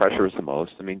 when the pressure is the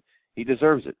most. I mean, he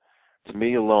deserves it. To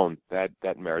me alone, that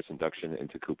merits induction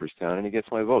into Cooperstown, and he gets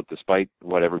my vote, despite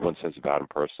what everyone says about him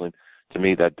personally. To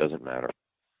me, that doesn't matter.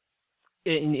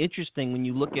 And interesting, when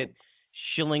you look at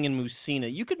Schilling and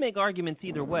Mussina, you could make arguments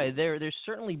either way. There's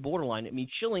certainly borderline. I mean,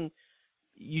 Schilling,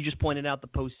 you just pointed out the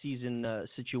postseason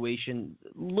situation,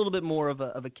 a little bit more of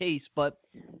a case. But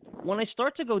when I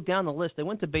start to go down the list, I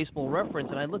went to Baseball Reference,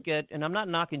 and I look at, and I'm not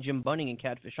knocking Jim Bunning and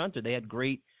Catfish Hunter. They had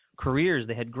great careers.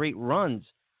 They had great runs.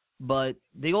 But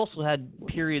they also had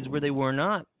periods where they were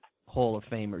not Hall of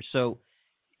Famers. So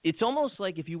it's almost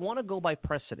like if you want to go by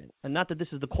precedent, and not that this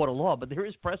is the court of law, but there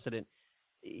is precedent,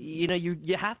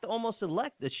 you have to almost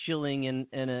elect a Schilling and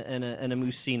a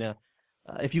Mussina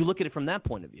if you look at it from that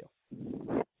point of view.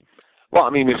 Well,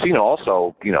 I mean, Mussina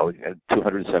also, had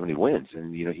 270 wins,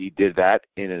 and he did that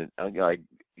in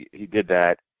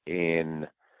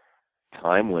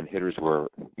time when hitters were,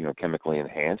 chemically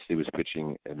enhanced. He was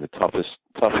pitching in the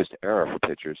toughest era for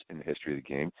pitchers in the history of the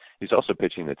game. He's also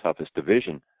pitching the toughest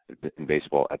division in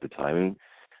baseball at the time.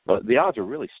 But the odds are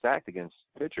really stacked against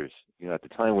pitchers. At the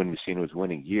time when Mussina was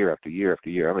winning year after year after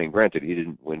year. I mean, granted, he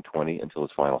didn't win 20 until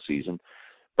his final season.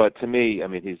 But to me, I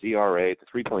mean, his ERA,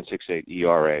 the 3.68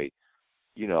 ERA,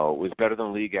 was better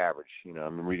than league average.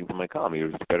 I'm reading from my column. He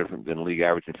was better than league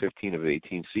average in 15 of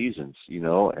 18 seasons,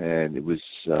 and it was,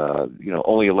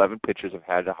 only 11 pitchers have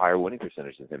had a higher winning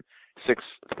percentage than him.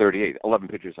 638, 11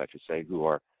 pitchers, I should say, who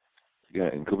are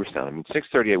in Cooperstown. I mean,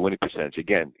 638 winning percentage,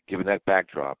 again, given that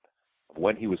backdrop,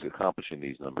 when he was accomplishing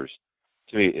these numbers,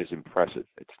 to me, is impressive.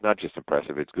 It's not just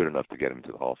impressive, it's good enough to get him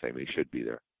to the Hall of Fame. He should be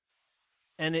there.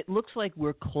 And it looks like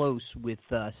we're close with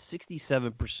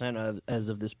 67% as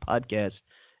of this podcast,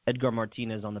 Edgar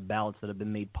Martinez on the ballots that have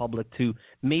been made public, to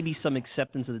maybe some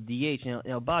acceptance of the DH.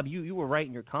 Now Bob, you were right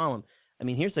in your column. I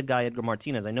mean, here's a guy, Edgar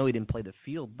Martinez. I know he didn't play the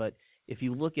field, but if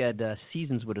you look at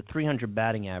seasons with a 300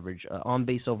 batting average, on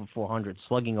base over 400,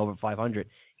 slugging over 500,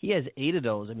 he has 8 of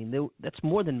those. I mean, that's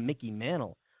more than Mickey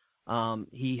Mantle.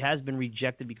 He has been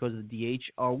rejected because of the DH.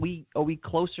 Are we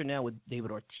closer now with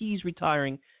David Ortiz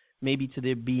retiring, maybe to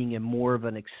there being more of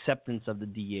an acceptance of the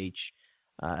DH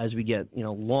as we get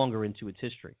longer into its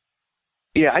history?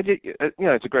 Yeah, I did.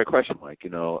 It's a great question, Mike.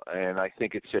 And I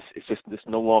think it's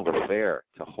no longer fair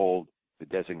to hold the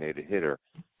designated hitter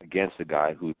against a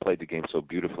guy who played the game so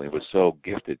beautifully and was so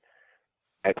gifted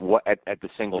at the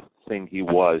single thing he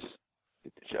was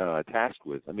tasked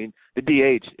with. I mean, the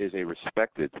DH is a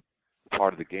respected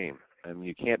part of the game. I mean,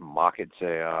 you can't mock it and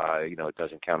say, it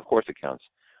doesn't count. Of course it counts.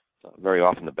 Very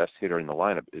often the best hitter in the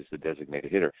lineup is the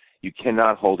designated hitter. You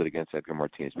cannot hold it against Edgar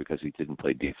Martinez because he didn't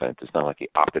play defense. It's not like he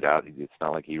opted out. It's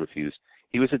not like he refused.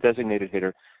 He was a designated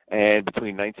hitter, and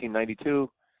between 1992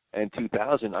 and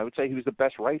 2000, I would say he was the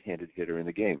best right-handed hitter in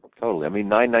the game, totally. I mean,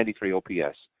 993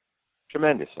 OPS.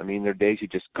 Tremendous. I mean, there are days you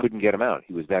just couldn't get him out.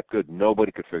 He was that good.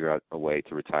 Nobody could figure out a way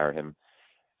to retire him,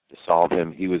 to solve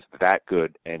him. He was that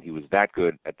good, and he was that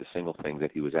good at the single thing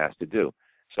that he was asked to do.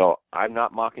 So I'm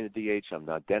not mocking the DH. I'm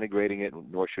not denigrating it,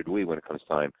 nor should we when it comes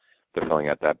time to filling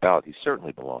out that ballot. He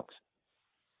certainly belongs.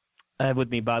 I have with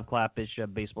me Bob Klapisch, a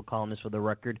baseball columnist for The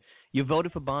Record. You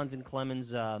voted for Bonds and Clemens.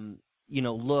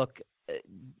 Look,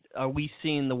 are we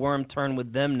seeing the worm turn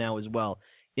with them now as well?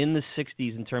 In the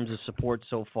 60s in terms of support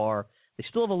so far, they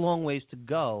still have a long ways to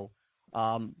go.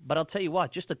 But I'll tell you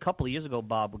what, just a couple of years ago,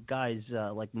 Bob, with guys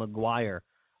like McGuire,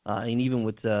 and even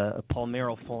with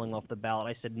Palmeiro falling off the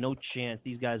ballot, I said, no chance.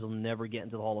 These guys will never get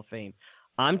into the Hall of Fame.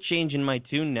 I'm changing my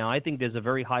tune now. I think there's a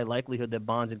very high likelihood that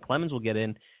Bonds and Clemens will get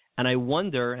in. And I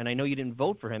wonder, and I know you didn't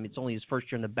vote for him, it's only his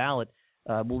first year on the ballot,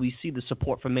 will we see the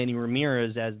support for Manny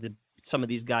Ramirez as some of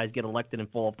these guys get elected and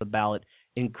fall off the ballot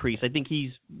increase? I think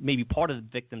he's maybe part of the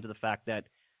victim to the fact that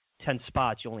 10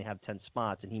 spots, you only have 10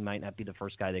 spots, and he might not be the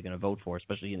first guy they're going to vote for,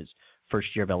 especially in his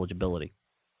first year of eligibility.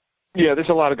 Yeah, there's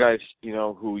a lot of guys,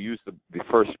 who use the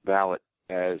first ballot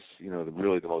as,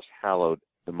 really the most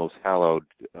hallowed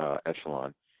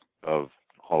echelon of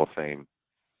Hall of Fame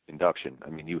induction. I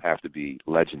mean, you have to be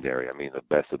legendary. I mean, the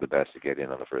best of the best to get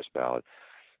in on the first ballot.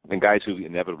 And guys who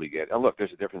inevitably get, and look,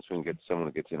 there's a difference between someone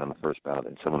who gets in on the first ballot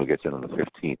and someone who gets in on the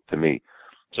 15th, to me.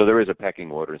 So there is a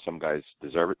pecking order, and some guys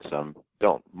deserve it, some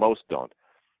don't. Most don't.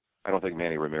 I don't think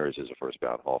Manny Ramirez is a first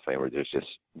ballot Hall of Famer. There's just,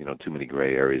 too many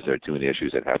gray areas. There are too many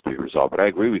issues that have to be resolved. But I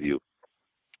agree with you.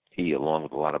 He, along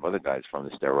with a lot of other guys from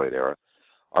the steroid era,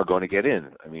 are going to get in.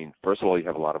 I mean, first of all, you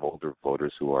have a lot of older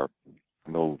voters who are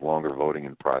no longer voting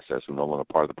in the process, who are no longer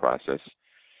part of the process.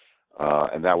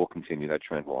 And that will continue. That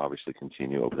trend will obviously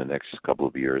continue over the next couple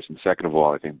of years. And second of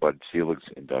all, I think Bud Selig's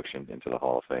induction into the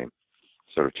Hall of Fame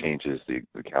sort of changes the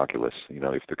calculus.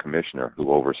 If the commissioner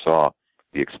who oversaw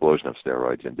the explosion of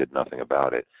steroids and did nothing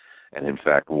about it, and in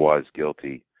fact was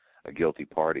a guilty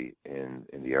party in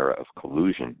the era of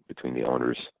collusion between the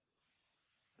owners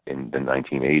in the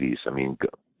 1980s. I mean,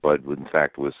 Bud, in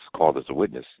fact, was called as a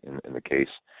witness in the case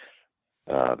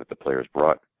that the players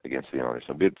brought against the owners.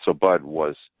 So Bud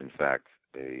was, in fact,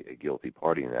 a guilty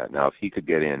party in that. Now, if he could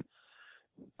get in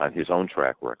on his own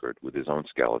track record, with his own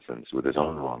skeletons, with his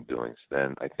own wrongdoings,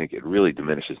 then I think it really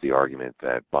diminishes the argument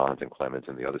that Bonds and Clemens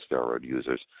and the other steroid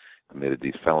users committed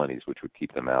these felonies, which would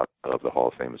keep them out of the Hall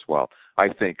of Fame as well. I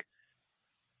think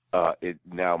it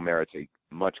now merits a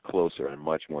much closer and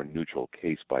much more neutral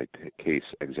case-by-case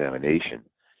examination.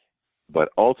 But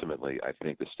ultimately, I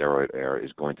think the steroid era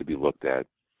is going to be looked at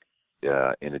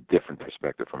in a different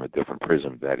perspective, from a different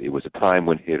prism, that it was a time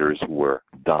when hitters were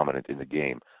dominant in the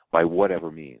game by whatever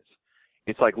means.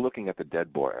 It's like looking at the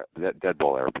dead ball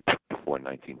era before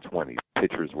 1920.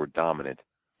 Pitchers were dominant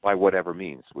by whatever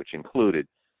means, which included,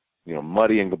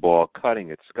 muddying the ball, cutting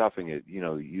it, scuffing it,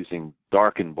 using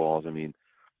darkened balls. I mean,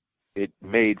 it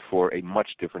made for a much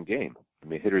different game. I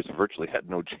mean, hitters virtually had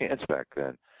no chance back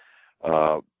then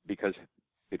because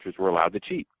pitchers were allowed to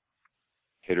cheat.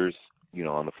 Hitters,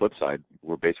 on the flip side,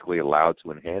 were basically allowed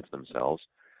to enhance themselves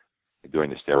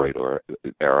during the steroid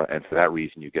era, and for that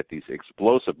reason you get these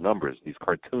explosive numbers, these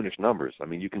cartoonish numbers. I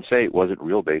mean, you can say it wasn't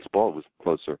real baseball. It was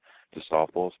closer to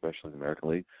softball, especially in the American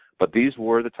League. But these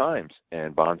were the times,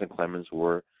 and Bonds and Clemens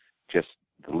were just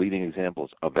the leading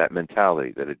examples of that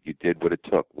mentality, that you did what it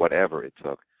took, whatever it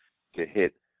took, to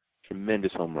hit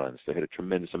tremendous home runs, to hit a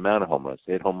tremendous amount of home runs,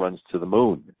 to hit home runs to the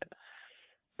moon.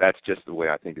 That's just the way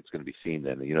I think it's going to be seen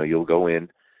then. You'll go in,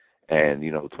 and,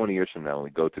 20 years from now, when we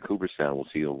go to Cooperstown, we'll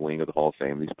see a wing of the Hall of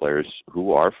Fame, these players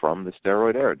who are from the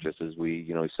steroid era, just as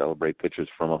we, celebrate pitchers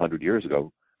from 100 years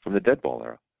ago from the dead ball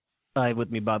era. I have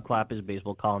with me Bob Klapisch,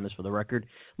 baseball columnist for the Record.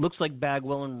 Looks like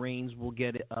Bagwell and Raines will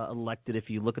get elected. If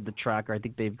you look at the tracker, I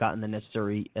think they've gotten the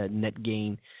necessary net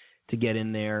gain to get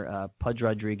in there. Pudge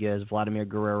Rodriguez, Vladimir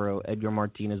Guerrero, Edgar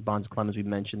Martinez, Bonds Clemens, we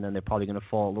mentioned, then they're probably going to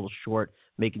fall a little short,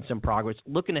 making some progress.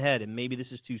 Looking ahead, and maybe this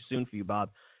is too soon for you, Bob,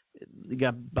 you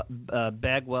got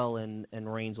Bagwell and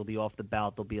Raines will be off the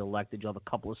ballot. They'll be elected. You'll have a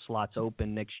couple of slots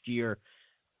open next year.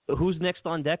 Who's next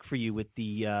on deck for you with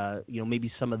the,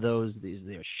 maybe some of those,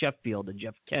 there's Sheffield,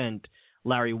 Jeff Kent,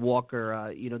 Larry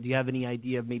Walker, do you have any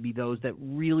idea of maybe those that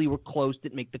really were close,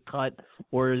 didn't make the cut,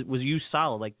 or was you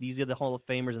solid? Like, these are the Hall of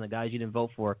Famers and the guys you didn't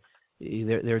vote for,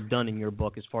 they're done in your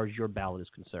book as far as your ballot is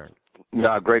concerned?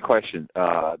 No, great question.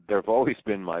 There have always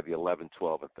been the 11,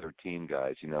 12, and 13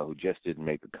 guys, who just didn't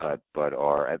make the cut, but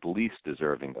are at least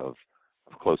deserving of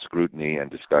close scrutiny and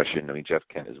discussion. I mean, Jeff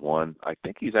Kent is one. I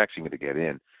think he's actually going to get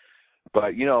in.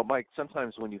 But, Mike,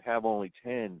 sometimes when you have only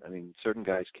 10, I mean, certain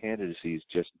guys' candidacies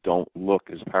just don't look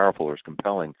as powerful or as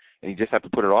compelling, and you just have to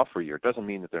put it off for a year. It doesn't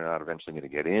mean that they're not eventually going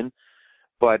to get in,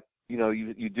 but,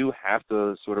 you do have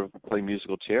to sort of play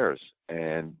musical chairs,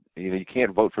 and, you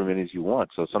can't vote for as many as you want.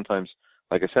 So sometimes,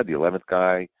 like I said, the 11th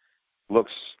guy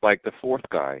looks like the 4th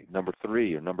guy, number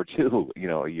 3 or number 2,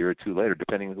 a year or two later,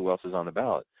 depending on who else is on the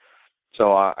ballot.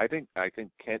 So I think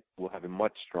Kent will have a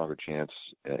much stronger chance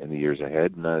in the years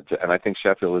ahead, and I think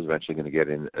Sheffield is eventually going to get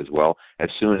in as well, as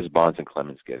soon as Bonds and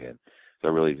Clemens get in. So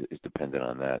it really is dependent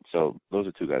on that. So those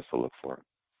are two guys to look for.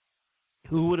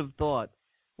 Who would have thought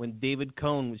when David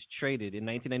Cohn was traded in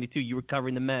 1992, you were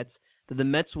covering the Mets, that the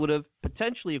Mets would have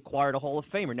potentially acquired a Hall of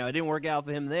Famer? Now, it didn't work out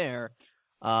for him there.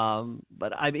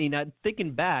 But I mean,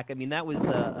 thinking back, I mean, that was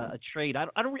a trade.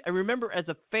 I remember as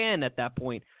a fan at that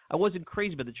point, I wasn't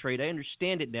crazy about the trade. I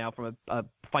understand it now from a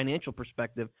financial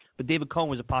perspective. But David Cohn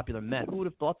was a popular Met. Who would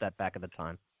have thought that back at the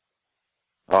time?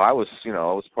 Oh, I was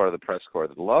part of the press corps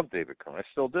that loved David Cohn. I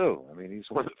still do. I mean, he's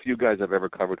one of the few guys I've ever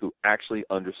covered who actually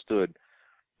understood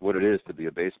what it is to be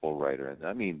a baseball writer, and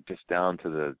I mean, just down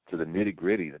to the nitty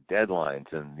gritty, the deadlines,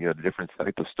 and the different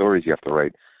type of stories you have to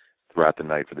write throughout the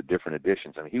night for the different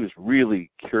editions. I mean, he was really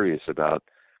curious about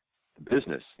the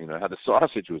business, how the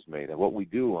sausage was made and what we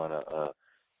do on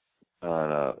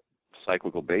a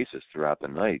cyclical basis throughout the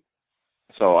night.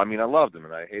 So, I mean, I loved him,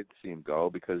 and I hated to see him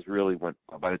go because really,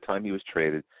 by the time he was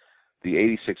traded, the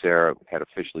 '86 era had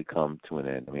officially come to an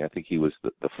end. I mean, I think he was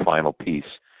the final piece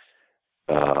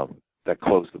that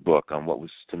closed the book on what was,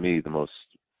 to me, the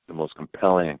most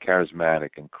compelling and charismatic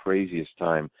and craziest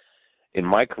time in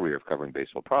my career of covering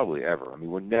baseball, probably ever. I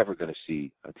mean, we're never going to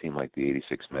see a team like the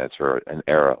 '86 Mets or an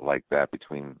era like that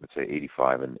between, let's say,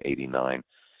 '85 and '89.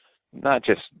 Not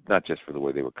just for the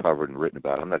way they were covered and written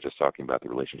about. I'm not just talking about the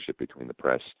relationship between the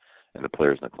press and the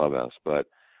players in the clubhouse, but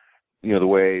the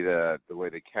way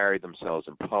they carried themselves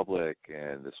in public,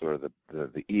 and the sort of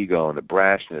the ego and the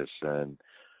brashness, and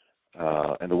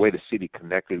the way the city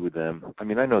connected with them. I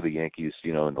mean, I know the Yankees,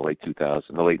 in the late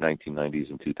 1990s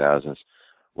and 2000s,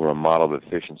 were a model of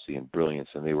efficiency and brilliance,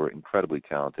 and they were incredibly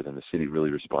talented, and the city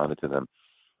really responded to them.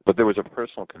 But there was a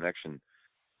personal connection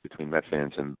between Met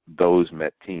fans and those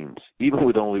Met teams. Even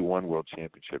with only one World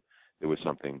Championship, there was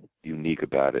something unique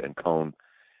about it. And Cohn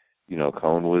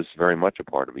was very much a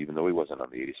part of it. Even though he wasn't on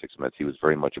the '86 Mets, he was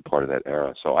very much a part of that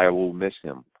era. So I will miss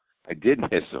him. I did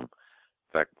miss him.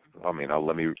 In fact, I mean,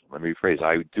 let me rephrase.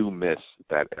 I do miss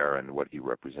that era and what he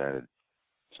represented.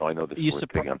 So I know this is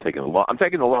I'm taking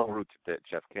the long route to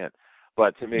Jeff Kent.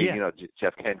 But to me,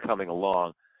 Jeff Kent coming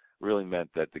along really meant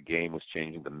that the game was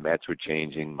changing, the Mets were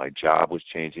changing, my job was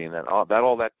changing, and all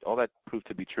that proved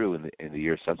to be true in the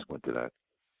years subsequent to that.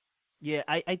 Yeah,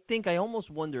 I think I almost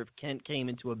wonder if Kent came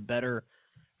into a better,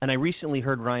 and I recently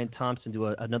heard Ryan Thompson do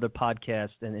another podcast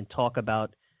and talk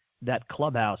about that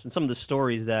clubhouse and some of the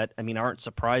stories that, I mean, aren't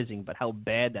surprising, but how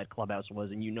bad that clubhouse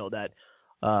was, and you know that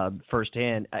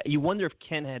firsthand. You wonder if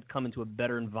Ken had come into a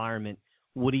better environment,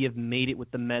 would he have made it with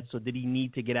the Mets, or did he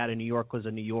need to get out of New York because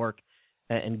of New York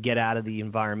and get out of the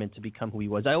environment to become who he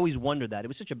was? I always wonder that. It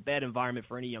was such a bad environment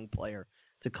for any young player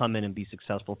to come in and be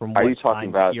successful from what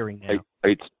I'm hearing now.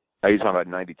 Are you talking about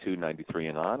 92, 93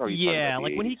 and on? Or are you talking about the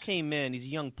like 80s? when he came in, he's a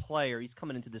young player. He's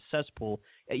coming into the cesspool.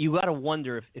 You got to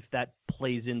wonder if that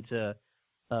plays into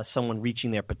someone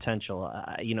reaching their potential.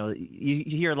 You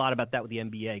hear a lot about that with the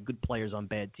NBA, good players on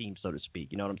bad teams, so to speak.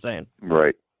 You know what I'm saying?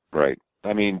 Right.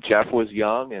 I mean, Jeff was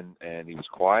young and he was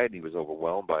quiet. And he was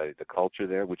overwhelmed by the culture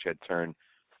there, which had turned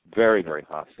very, very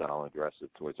hostile and aggressive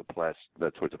towards the press.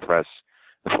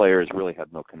 The players really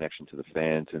had no connection to the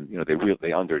fans, and they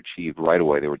underachieved right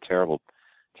away. They were terrible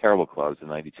clubs. The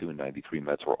 92 and 93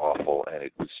 Mets were awful,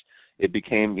 and it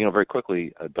became very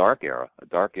quickly a dark era, a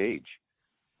dark age,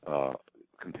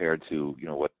 compared to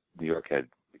what New York had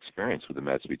experienced with the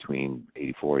Mets between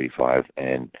 84, 85,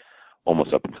 and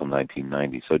almost up until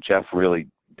 1990. So Jeff really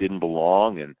didn't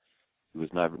belong, and he was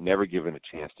never given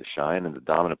a chance to shine. And the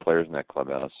dominant players in that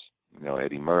clubhouse,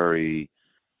 Eddie Murray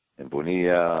and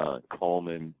Bonilla, and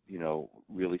Coleman,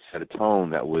 really set a tone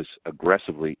that was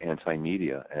aggressively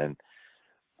anti-media. And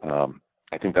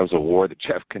I think that was a war that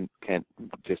Jeff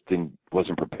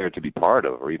wasn't prepared to be part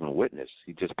of or even witness.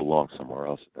 He just belonged somewhere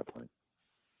else at that point.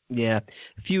 Yeah.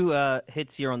 A few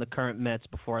hits here on the current Mets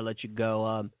before I let you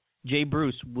go. Jay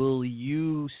Bruce, will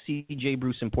you see Jay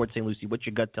Bruce in Port St. Lucie? What's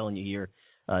your gut telling you here?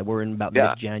 We're in about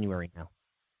mid-January now.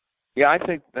 Yeah, I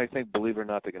think, believe it or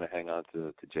not, they're going to hang on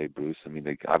to Jay Bruce. I mean,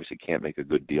 they obviously can't make a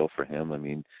good deal for him. I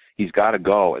mean, he's got to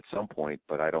go at some point,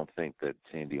 but I don't think that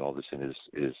Sandy Alderson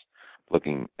is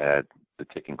looking at the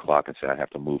ticking clock and say, I have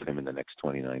to move him in the next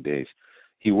 29 days.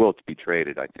 He will be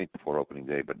traded, I think, before opening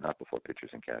day, but not before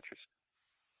pitchers and catchers.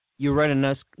 You write a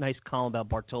nice column about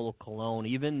Bartolo Colon,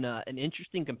 even an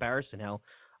interesting comparison how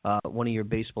one of your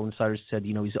baseball insiders said,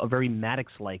 he's a very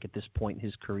Maddox-like at this point in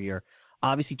his career.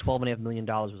 Obviously, $12.5 million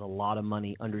was a lot of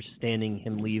money, understanding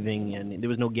him leaving, and there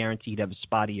was no guarantee he'd have a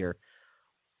spot here.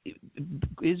 It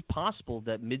is possible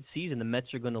that mid-season the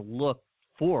Mets are going to look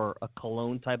for a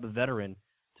Colon type of veteran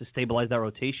to stabilize that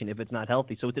rotation if it's not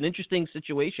healthy. So it's an interesting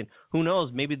situation. Who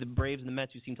knows? Maybe the Braves and the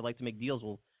Mets, who seem to like to make deals,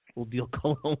 will deal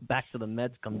Colon back to the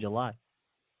Mets come July.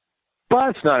 Well,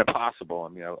 it's not impossible.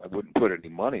 I mean, I wouldn't put any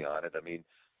money on it. I mean,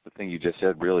 the thing you just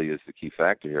said really is the key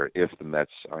factor here. If the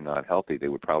Mets are not healthy, they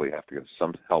would probably have to get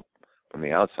some help from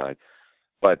the outside.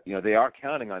 But, they are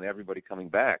counting on everybody coming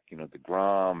back.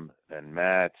 DeGrom and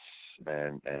Matz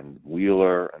and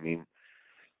Wheeler. I mean,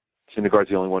 Syndergaard's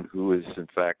the only one who is, in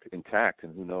fact, intact,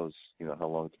 and who knows, how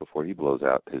long it's before he blows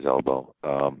out his elbow.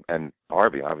 And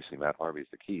Harvey, obviously, Matt Harvey is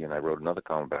the key, and I wrote another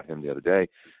column about him the other day,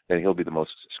 that he'll be the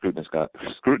most scrutinized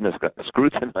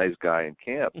guy in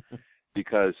camp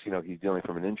because, he's dealing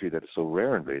from an injury that is so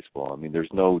rare in baseball. I mean, there's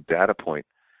no data point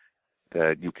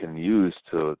that you can use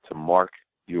to mark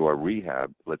your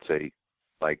rehab, let's say,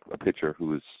 like a pitcher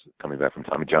who is coming back from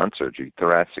Tommy John surgery.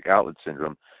 Thoracic outlet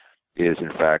syndrome is, in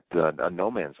fact, a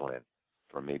no man's land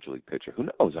for a major league pitcher. Who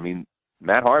knows? I mean,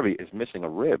 Matt Harvey is missing a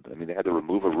rib. I mean, they had to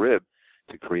remove a rib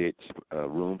to create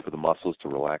room for the muscles to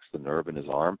relax the nerve in his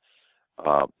arm.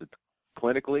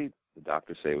 Clinically, the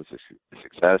doctors say it was a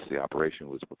success. The operation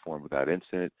was performed without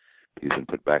incident. He's been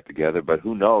put back together. But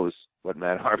who knows what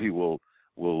Matt Harvey will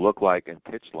look like and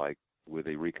pitch like with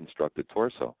a reconstructed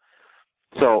torso.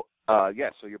 So,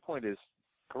 so your point is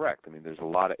correct. I mean, there's a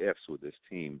lot of ifs with this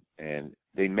team, and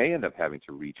they may end up having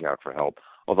to reach out for help,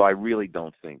 although I really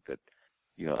don't think that,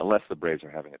 unless the Braves are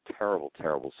having a terrible,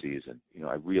 terrible season,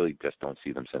 I really just don't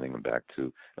see them sending them back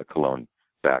to Colon,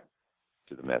 back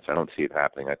to the Mets. I don't see it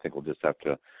happening. I think we'll just have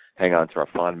to hang on to our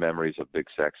fond memories of Big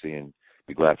Sexy and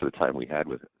be glad for the time we had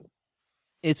with it.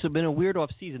 It's been a weird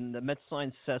offseason. The Mets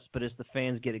signed Cespedes, the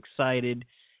fans get excited,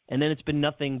 and then it's been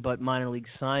nothing but minor league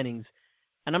signings.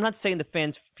 And I'm not saying the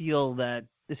fans feel that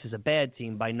this is a bad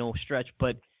team by no stretch,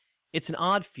 but it's an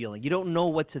odd feeling. You don't know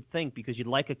what to think because you'd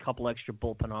like a couple extra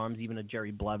bullpen arms, even a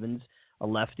Jerry Blevins, a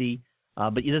lefty,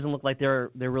 but it doesn't look like they're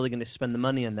really going to spend the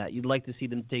money on that. You'd like to see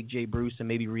them take Jay Bruce and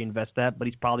maybe reinvest that, but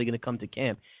he's probably going to come to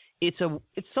camp. It's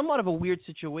somewhat of a weird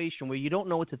situation where you don't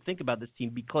know what to think about this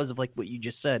team because of, like what you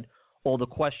just said, all the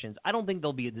questions. I don't think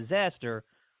they'll be a disaster,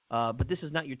 but this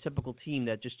is not your typical team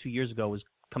that just 2 years ago was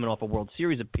coming off a World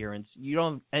Series appearance. You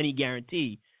don't have any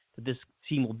guarantee that this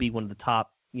team will be one of the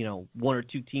top, one or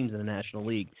two teams in the National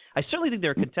League. I certainly think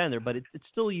they're a contender, but it's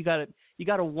still you got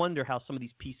to wonder how some of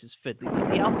these pieces fit. The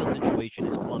outfield situation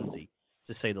is clumsy,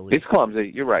 to say the least. It's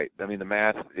clumsy. You're right. I mean, the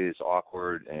math is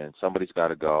awkward, and somebody's got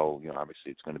to go.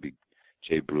 Obviously it's going to be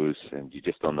Jay Bruce, and you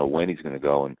just don't know when he's going to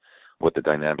go and what the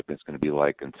dynamic is going to be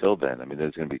like until then. I mean,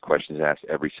 there's going to be questions asked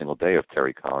every single day of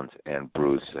Terry Collins and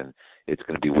Bruce, and it's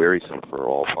going to be wearisome for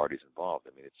all parties involved.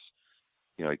 I mean,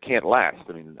 it can't last.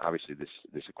 I mean, obviously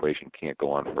this equation can't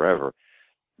go on forever.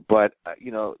 But,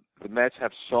 the Mets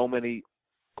have so many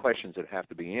questions that have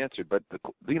to be answered. But,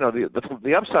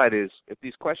 the upside is if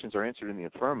these questions are answered in the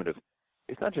affirmative,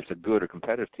 it's not just a good or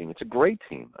competitive team. It's a great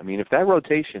team. I mean, if that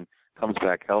rotation comes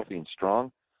back healthy and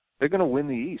strong, they're going to win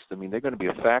the East. I mean, they're going to be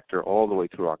a factor all the way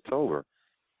through October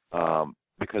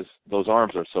because those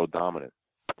arms are so dominant.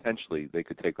 Potentially, they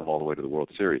could take them all the way to the World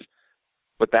Series.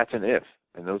 But that's an if,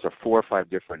 and those are 4 or 5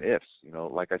 different ifs.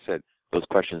 Like I said, those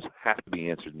questions have to be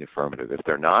answered in the affirmative. If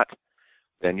they're not,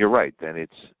 then you're right. Then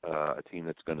it's a team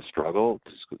that's going to struggle,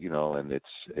 and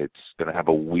it's going to have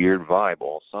a weird vibe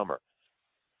all summer.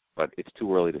 But it's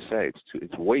too early to say.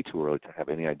 It's way too early to have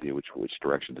any idea which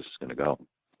direction this is going to go.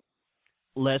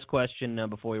 Last question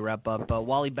before we wrap up.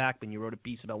 Wally Backman, you wrote a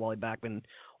piece about Wally Backman.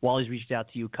 Wally's reached out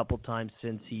to you a couple times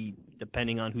since he,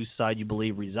 depending on whose side you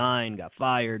believe, resigned, got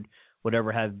fired,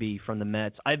 whatever have be, from the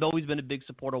Mets. I've always been a big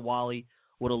supporter of Wally.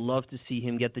 Would have loved to see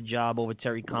him get the job over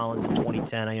Terry Collins in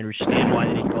 2010. I understand why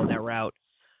they didn't go that route.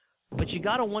 But you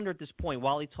got to wonder at this point,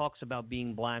 Wally talks about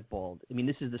being blackballed. I mean,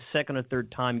 this is the second or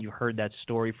third time you've heard that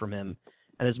story from him.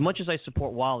 And as much as I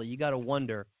support Wally, you got to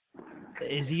wonder,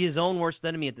 is he his own worst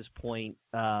enemy at this point?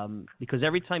 Because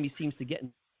every time he seems to get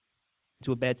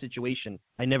into a bad situation,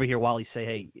 I never hear Wally say,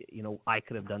 hey, I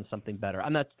could have done something better.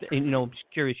 I'm not, just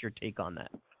curious your take on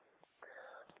that.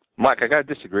 Mike, I got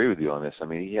to disagree with you on this. I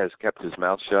mean, he has kept his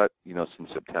mouth shut, since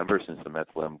September, since the Mets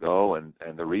let him go, and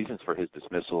the reasons for his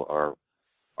dismissal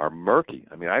are murky.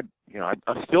 I mean,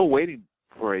 I'm still waiting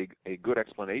for a good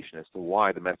explanation as to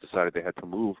why the Mets decided they had to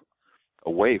move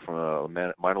away from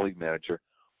a minor league manager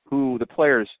who the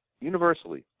players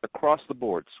universally, across the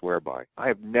board, swear by. I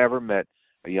have never met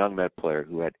a young Met player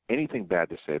who had anything bad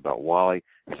to say about Wally,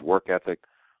 his work ethic,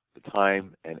 the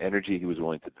time and energy he was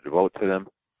willing to devote to them.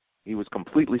 He was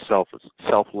completely selfless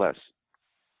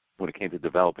when it came to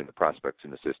developing the prospects in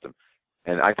the system.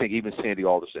 And I think even Sandy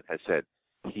Alderson has said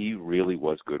he really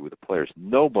was good with the players.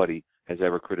 Nobody has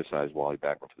ever criticized Wally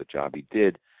Backman for the job he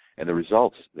did and the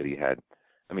results that he had.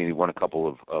 I mean, he won a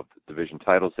couple of division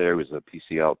titles there. He was a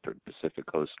PCL, Pacific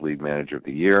Coast League Manager of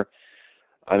the Year.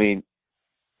 I mean,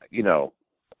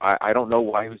 I don't know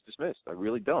why he was dismissed. I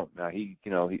really don't. Now, he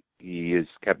has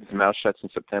kept his mouth shut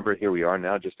since September. Here we are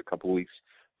now, just a couple of weeks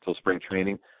till spring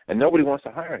training, and nobody wants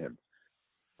to hire him.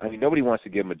 I mean, nobody wants to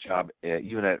give him a job,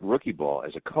 even at rookie ball,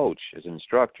 as a coach, as an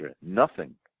instructor.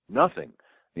 Nothing.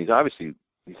 He's obviously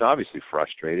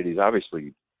frustrated. He's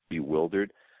obviously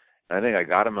bewildered. And I think I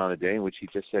got him on a day in which he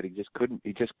just said he just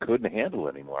couldn't handle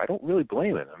it anymore. I don't really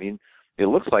blame him. I mean, it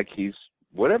looks like he's,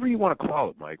 whatever you want to call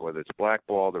it, Mike, whether it's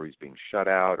blackballed or he's being shut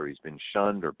out or he's been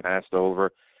shunned or passed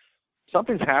over,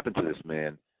 something's happened to this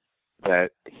man that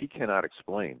he cannot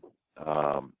explain.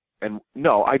 And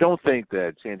no, I don't think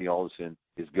that Sandy Alderson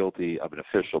is guilty of an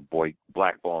official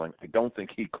blackballing. I don't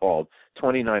think he called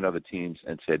 29 other teams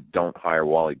and said, don't hire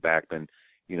Wally Backman.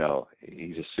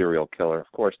 He's a serial killer.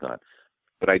 Of course not.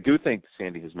 But I do think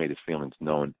Sandy has made his feelings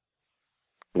known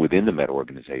within the Met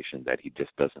organization that he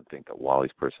just doesn't think that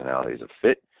Wally's personality is a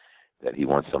fit, that he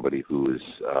wants somebody who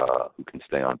can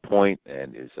stay on point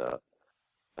and is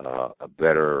a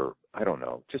better, I don't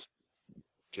know, just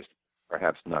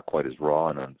perhaps not quite as raw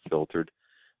and unfiltered.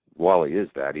 Wally is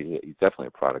that. He's definitely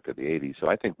a product of the 80s. So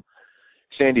I think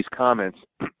Sandy's comments,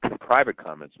 private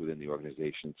comments within the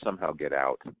organization, somehow get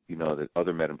out, that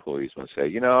other Met employees will say,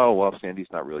 well,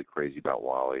 Sandy's not really crazy about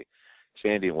Wally.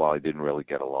 Sandy and Wally didn't really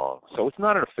get along. So it's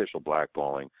not an official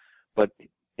blackballing, but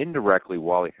indirectly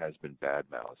Wally has been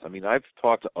bad-mouthed. I mean, I've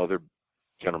talked to other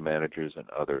general managers and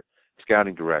other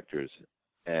scouting directors,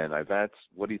 and I've asked,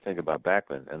 what do you think about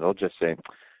Backman? And they'll just say,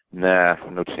 nah,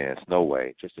 no chance, no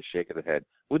way, just a shake of the head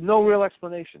with no real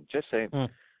explanation. Just saying,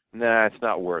 nah, it's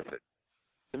not worth it.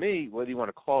 To me, whether you want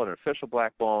to call it an official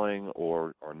blackballing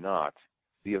or not,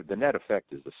 the net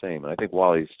effect is the same. And I think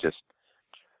Wally's just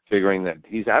figuring that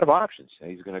he's out of options,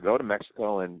 and he's going to go to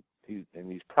Mexico, and he's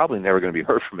probably never going to be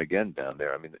heard from again down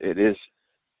there. I mean, it is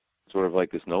sort of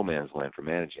like this no man's land for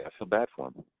managing. I feel bad for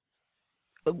him.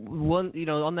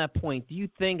 On that point, do you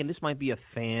think, and this might be a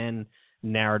fan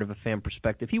narrative, a fan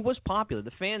perspective, he was popular.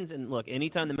 The fans, and look,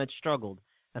 anytime the Mets struggled,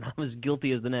 and I was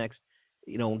guilty as the next,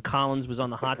 when Collins was on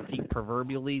the hot seat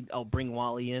proverbially, I'll bring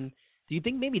Wally in. Do you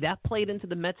think maybe that played into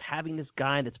the Mets having this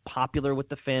guy that's popular with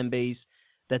the fan base,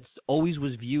 that's always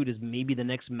was viewed as maybe the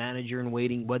next manager in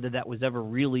waiting. Whether that was ever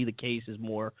really the case is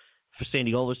more for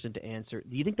Sandy Alderson to answer.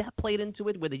 Do you think that played into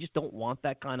it, where they just don't want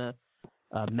that kind of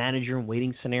manager in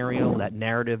waiting scenario, that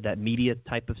narrative, that media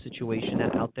type of situation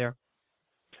out there?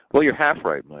 Well, you're half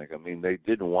right, Mike. I mean, they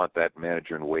didn't want that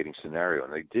manager in waiting scenario,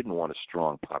 and they didn't want a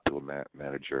strong, popular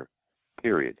manager,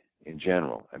 period, in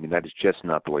general. I mean, that is just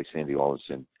not the way Sandy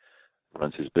Alderson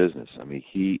runs his business. I mean,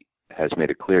 he has made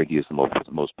it clear he is the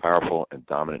most powerful and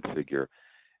dominant figure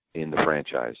in the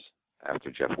franchise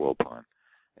after Jeff Wilpon.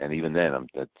 And even then,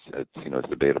 it's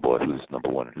debatable who's number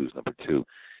one and who's number two.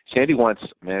 Sandy wants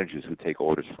managers who take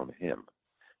orders from him.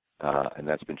 And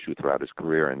that's been true throughout his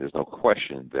career, and there's no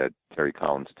question that Terry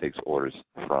Collins takes orders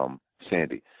from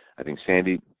Sandy. I think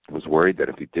Sandy was worried that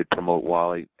if he did promote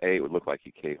Wally, A, it would look like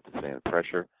he caved to fan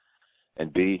pressure,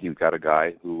 and B, he got a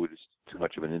guy who was too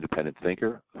much of an independent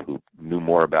thinker, who knew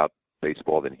more about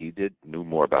baseball than he did, knew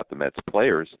more about the Mets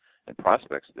players and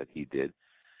prospects than he did,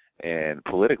 and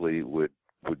politically would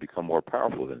become more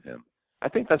powerful than him. I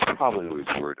think that's probably what he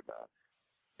was worried about.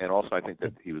 And also I think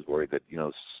that he was worried that,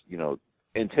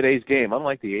 in today's game,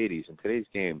 unlike the 80s, in today's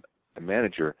game, a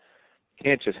manager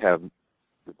can't just have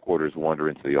reporters wander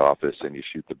into the office and you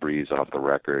shoot the breeze off the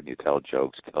record and you tell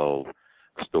jokes, tell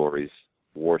stories,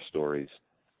 war stories.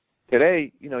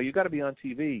 Today, you got to be on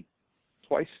TV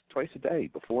twice a day,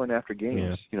 before and after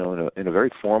games, in a very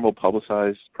formal,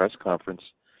 publicized press conference.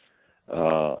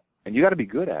 And you got to be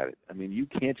good at it. I mean, you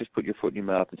can't just put your foot in your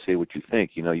mouth and say what you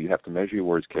think. You have to measure your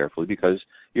words carefully because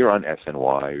you're on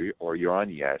SNY or you're on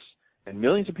Yes. And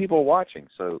millions of people are watching,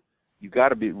 so you got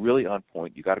to be really on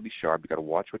point. You got to be sharp. You got to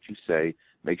watch what you say.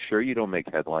 Make sure you don't make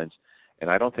headlines. And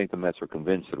I don't think the Mets were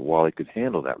convinced that Wally could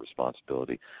handle that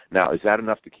responsibility. Now, is that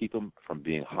enough to keep him from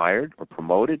being hired or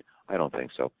promoted? I don't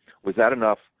think so. Was that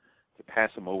enough to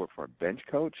pass him over for a bench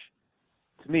coach?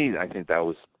 To me, I think that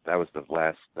was the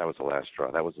last straw.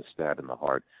 That was a stab in the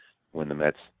heart when the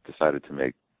Mets decided to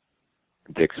make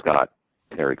Dick Scott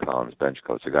Terry Collins bench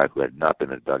coach, a guy who had not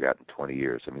been in a dugout in 20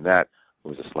 years. I mean, that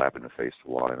was a slap in the face to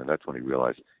Wally, and that's when he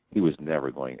realized he was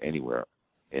never going anywhere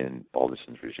in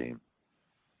Alderson's regime.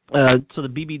 So the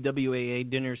BBWAA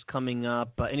dinner's coming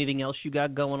up. Anything else you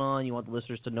got going on you want the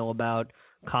listeners to know about,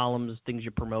 columns, things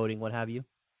you're promoting, what have you?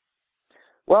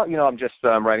 Well, I'm just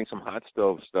writing some hot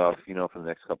stove stuff, for the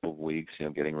next couple of weeks,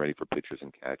 getting ready for pitchers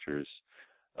and catchers.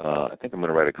 I think I'm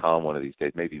going to write a column one of these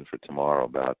days, maybe even for tomorrow,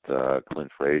 about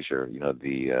Clint Frazier,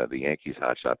 the Yankees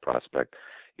hotshot prospect.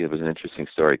 It was an interesting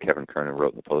story Kevin Kernan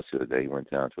wrote in the Post the other day. He went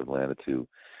down to Atlanta to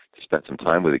spend some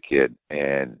time with a kid,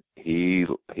 and he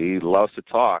loves to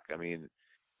talk. I mean,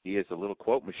 he is a little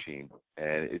quote machine,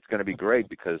 and it's going to be great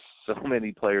because so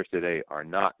many players today are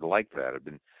not like that.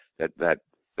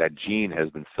 That gene has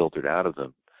been filtered out of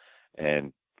them,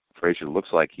 and Frazier looks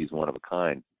like he's one of a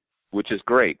kind, which is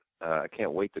great. I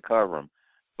can't wait to cover him.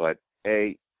 But,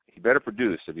 A, he better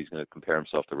produce if he's going to compare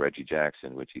himself to Reggie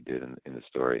Jackson, which he did in the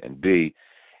story. And, B,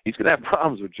 he's going to have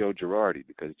problems with Joe Girardi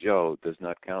because Joe does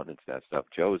not countenance that stuff.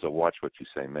 Joe is a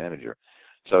watch-what-you-say manager.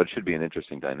 So it should be an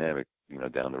interesting dynamic,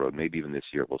 down the road. Maybe even this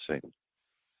year. We'll see.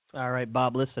 All right,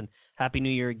 Bob, listen, Happy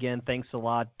New Year again. Thanks a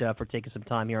lot for taking some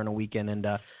time here on a weekend, and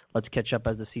let's catch up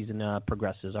as the season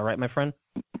progresses. All right, my friend?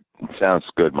 Sounds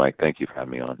good, Mike. Thank you for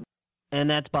having me on. And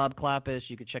that's Bob Klapisch.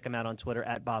 You can check him out on Twitter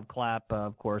at Bob Clapp,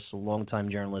 of course, a longtime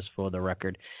journalist for The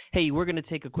Record. Hey, we're going to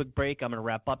take a quick break. I'm going to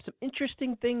wrap up some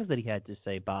interesting things that he had to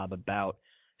say, Bob, about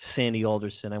Sandy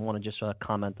Alderson. I want to just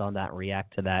comment on that and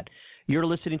react to that. You're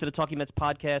listening to the Talking Mets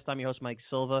podcast. I'm your host, Mike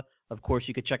Silva. Of course,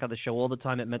 you can check out the show all the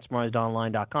time at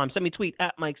MetsMemorizedOnline.com. Send me a tweet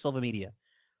at Mike Silva Media.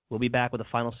 We'll be back with a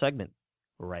final segment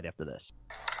right after this.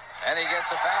 And he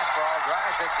gets a fastball,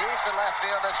 drives it deep to left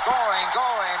field. It's going.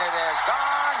 It is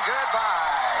gone.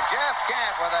 Goodbye. Jeff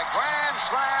Kent with a grand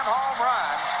slam home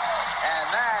run. And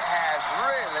that has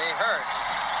really hurt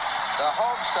the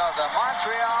hopes of the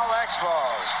Montreal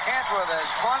Expos. Kent with his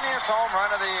 20th home run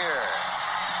of the year.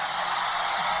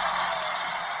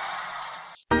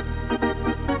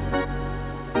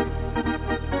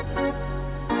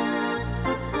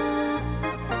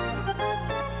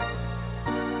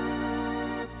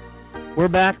 We're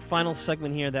back. Final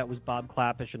segment here. That was Bob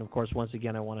Klapisch. And, of course, once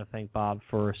again, I want to thank Bob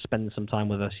for spending some time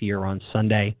with us here on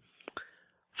Sunday.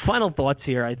 Final thoughts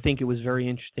here. I think it was very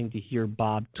interesting to hear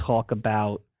Bob talk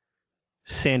about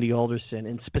Sandy Alderson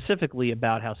and specifically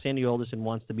about how Sandy Alderson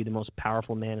wants to be the most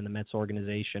powerful man in the Mets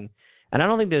organization. And I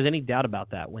don't think there's any doubt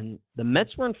about that. When the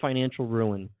Mets were in financial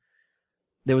ruin,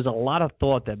 there was a lot of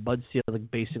thought that Bud Selig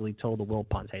basically told the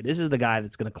Wilpons, hey, this is the guy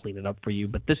that's going to clean it up for you,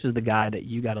 but this is the guy that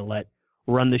you got to let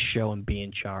run the show and be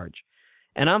in charge.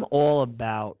 And I'm all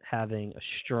about having a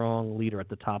strong leader at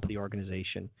the top of the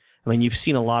organization. I mean, you've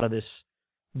seen a lot of this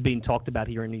being talked about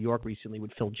here in New York recently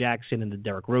with Phil Jackson and the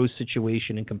Derrick Rose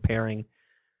situation, and comparing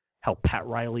how Pat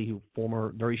Riley, who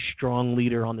former very strong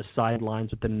leader on the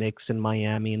sidelines with the Knicks and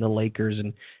Miami and the Lakers,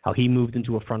 and how he moved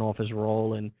into a front office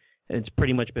role, and it's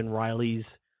pretty much been Riley's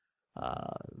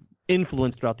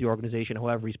influence throughout the organization.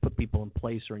 However, he's put people in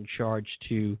place or in charge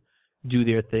to do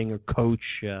their thing or coach,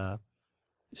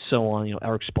 so on,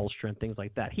 Eric Spoelstra and things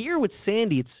like that. Here with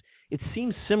Sandy, it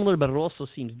seems similar, but it also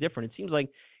seems different. It seems like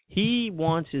he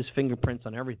wants his fingerprints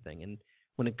on everything. And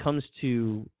when it comes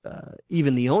to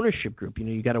even the ownership group,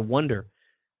 you got to wonder,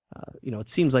 it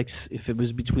seems like if it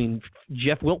was between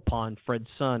Jeff Wilpon, Fred's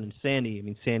son, and Sandy, I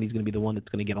mean, Sandy's going to be the one that's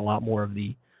going to get a lot more of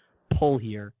the pull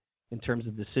here in terms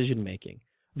of decision-making.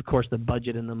 Of course, the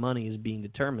budget and the money is being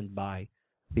determined by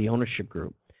the ownership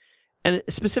group. And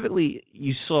specifically,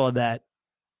 you saw that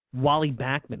Wally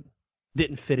Backman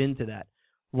didn't fit into that.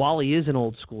 Wally is an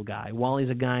old-school guy. Wally's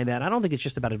a guy that I don't think it's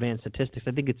just about advanced statistics.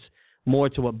 I think it's more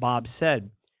to what Bob said,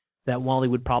 that Wally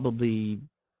would probably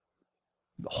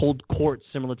hold court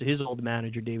similar to his old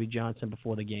manager, Davey Johnson,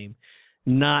 before the game,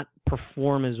 not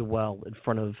perform as well in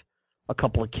front of a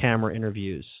couple of camera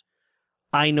interviews.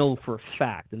 I know for a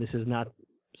fact, and this is not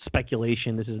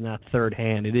speculation, this is not third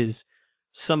hand, it is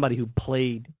somebody who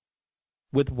played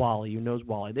with Wally, who knows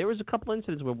Wally. There was a couple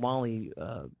incidents where Wally,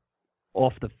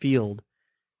 off the field,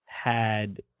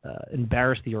 had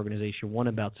embarrassed the organization. One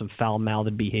about some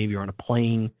foul-mouthed behavior on a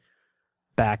plane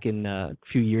back in a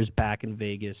few years back in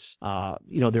Vegas.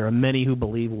 There are many who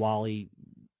believe Wally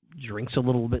drinks a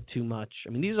little bit too much. I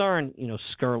mean, these aren't,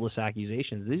 scurrilous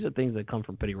accusations. These are things that come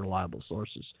from pretty reliable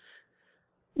sources.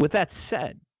 With that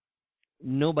said,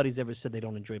 nobody's ever said they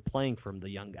don't enjoy playing for him, the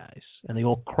young guys, and they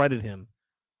all credit him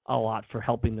a lot for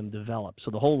helping them develop.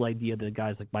 So the whole idea that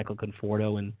guys like Michael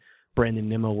Conforto and Brandon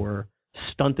Nimmo were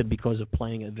stunted because of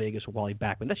playing at Vegas with Wally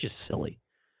Backman, that's just silly.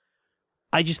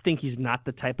 I just think he's not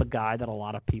the type of guy that a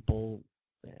lot of people,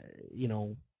 he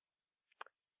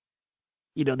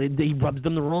rubs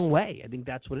them the wrong way. I think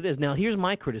that's what it is. Now, here's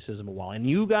my criticism of Wally. And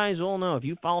you guys all know, if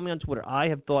you follow me on Twitter, I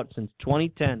have thought since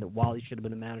 2010 that Wally should have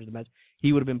been the manager of the Mets.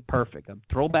 He would have been perfect. A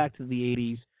throwback to the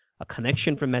 80s, a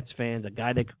connection for Mets fans, a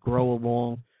guy that could grow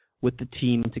along with the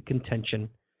team into contention.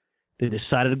 They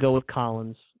decided to go with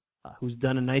Collins, who's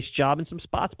done a nice job in some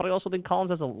spots, but I also think Collins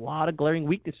has a lot of glaring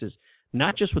weaknesses,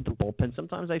 not just with the bullpen.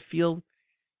 Sometimes I feel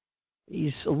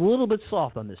he's a little bit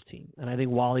soft on this team, and I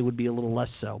think Wally would be a little less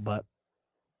so, but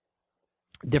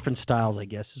different styles, I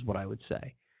guess, is what I would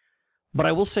say. But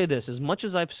I will say this, as much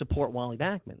as I support Wally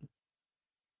Backman,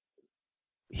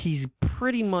 he's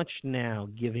pretty much now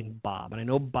giving Bob, and I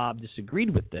know Bob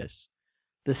disagreed with this,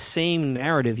 the same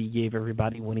narrative he gave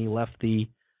everybody when he left the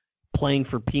playing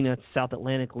for peanuts South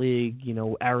Atlantic League,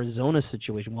 Arizona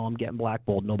situation. Well, I'm getting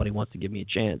blackballed. Nobody wants to give me a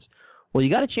chance. Well,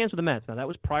 you got a chance with the Mets. Now, that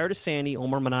was prior to Sandy.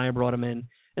 Omar Minaya brought him in,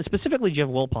 and specifically Jeff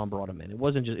Wilpon brought him in. It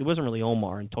wasn't really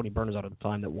Omar and Tony Bernhardt at the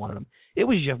time that wanted him. It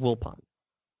was Jeff Wilpon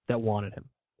that wanted him.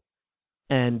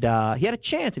 And he had a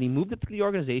chance, and he moved it through the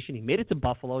organization. He made it to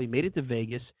Buffalo. He made it to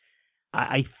Vegas.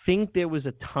 I think there was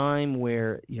a time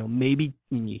where, maybe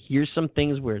when you hear some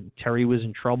things where Terry was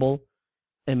in trouble,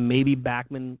 and maybe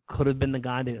Backman could have been the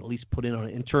guy that at least put in on an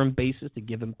interim basis to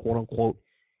give him, quote-unquote,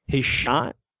 his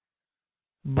shot.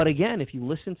 But again, if you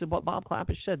listen to what Bob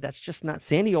Klapisch said, that's just not –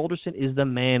 Sandy Alderson is the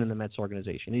man in the Mets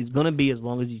organization. He's going to be as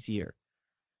long as he's here.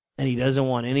 And he doesn't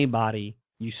want anybody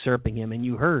usurping him. And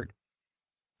you heard.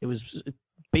 It was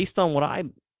based on what I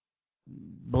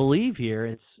believe here.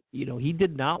 It's, he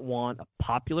did not want a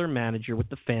popular manager with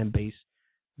the fan base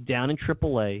down in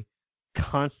AAA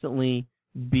constantly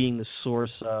being the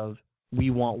source of we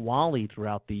want Wally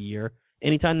throughout the year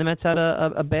anytime the Mets had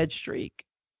a bad streak.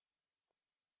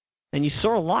 And you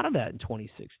saw a lot of that in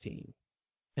 2016.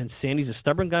 And Sandy's a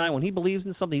stubborn guy. When he believes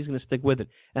in something, he's going to stick with it.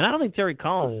 And I don't think Terry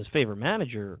Collins is his favorite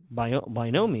manager by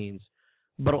no means.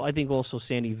 But I think also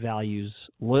Sandy values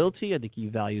loyalty. I think he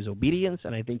values obedience.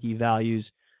 And I think he values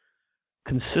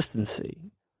consistency.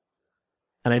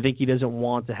 And I think he doesn't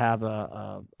want to have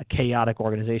a chaotic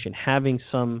organization. Having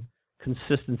some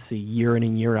consistency year in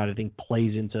and year out, I think,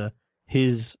 plays into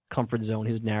his comfort zone,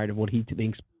 his narrative, what he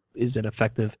thinks is an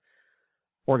effective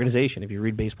organization. If you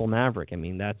read Baseball Maverick, I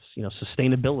mean, that's,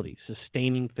 sustainability,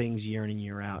 sustaining things year in and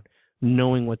year out,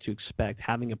 knowing what to expect,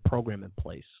 having a program in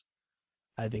place.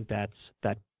 I think that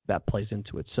plays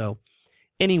into it. So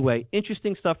anyway,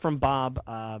 interesting stuff from Bob,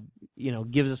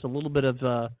 gives us a little bit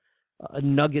of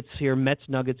nuggets here, Mets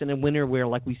nuggets, in a winter where,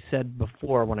 like we said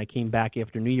before when I came back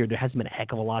after New Year, there hasn't been a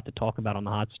heck of a lot to talk about on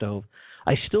the hot stove.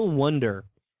 I still wonder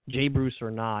Jay Bruce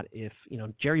or not, if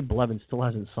Jerry Blevins still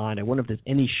hasn't signed, I wonder if there's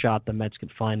any shot the Mets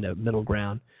could find a middle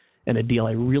ground and a deal.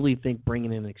 I really think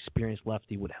bringing in an experienced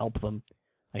lefty would help them.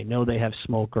 I know they have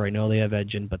Smoker, I know they have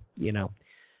Edgin, but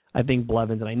I think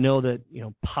Blevins, and I know that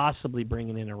possibly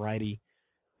bringing in a righty,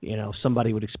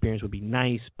 somebody with experience would be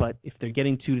nice. But if they're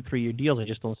getting 2 to 3 year deals, I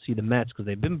just don't see the Mets, because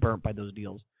they've been burnt by those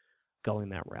deals, going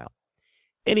that route.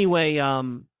 Anyway,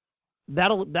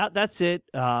 that's it.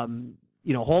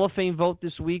 Hall of Fame vote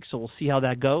this week, so we'll see how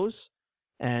that goes,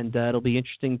 and it'll be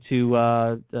interesting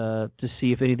to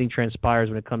see if anything transpires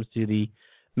when it comes to the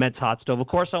Mets hot stove. Of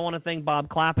course, I want to thank Bob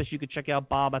Klapisch. You can check out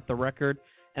Bob at The Record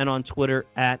and on Twitter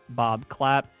at Bob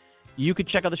Clapp. You can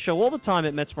check out the show all the time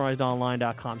at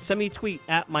MetsMemorizedOnline.com. Send me a tweet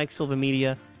at Mike Silva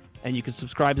Media, and you can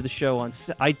subscribe to the show on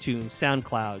iTunes,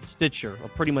 SoundCloud, Stitcher, or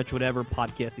pretty much whatever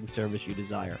podcasting service you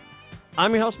desire.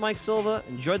 I'm your host, Mike Silva.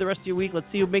 Enjoy the rest of your week. Let's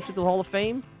see who makes it to the Hall of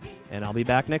Fame, and I'll be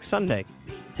back next Sunday.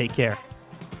 Take care.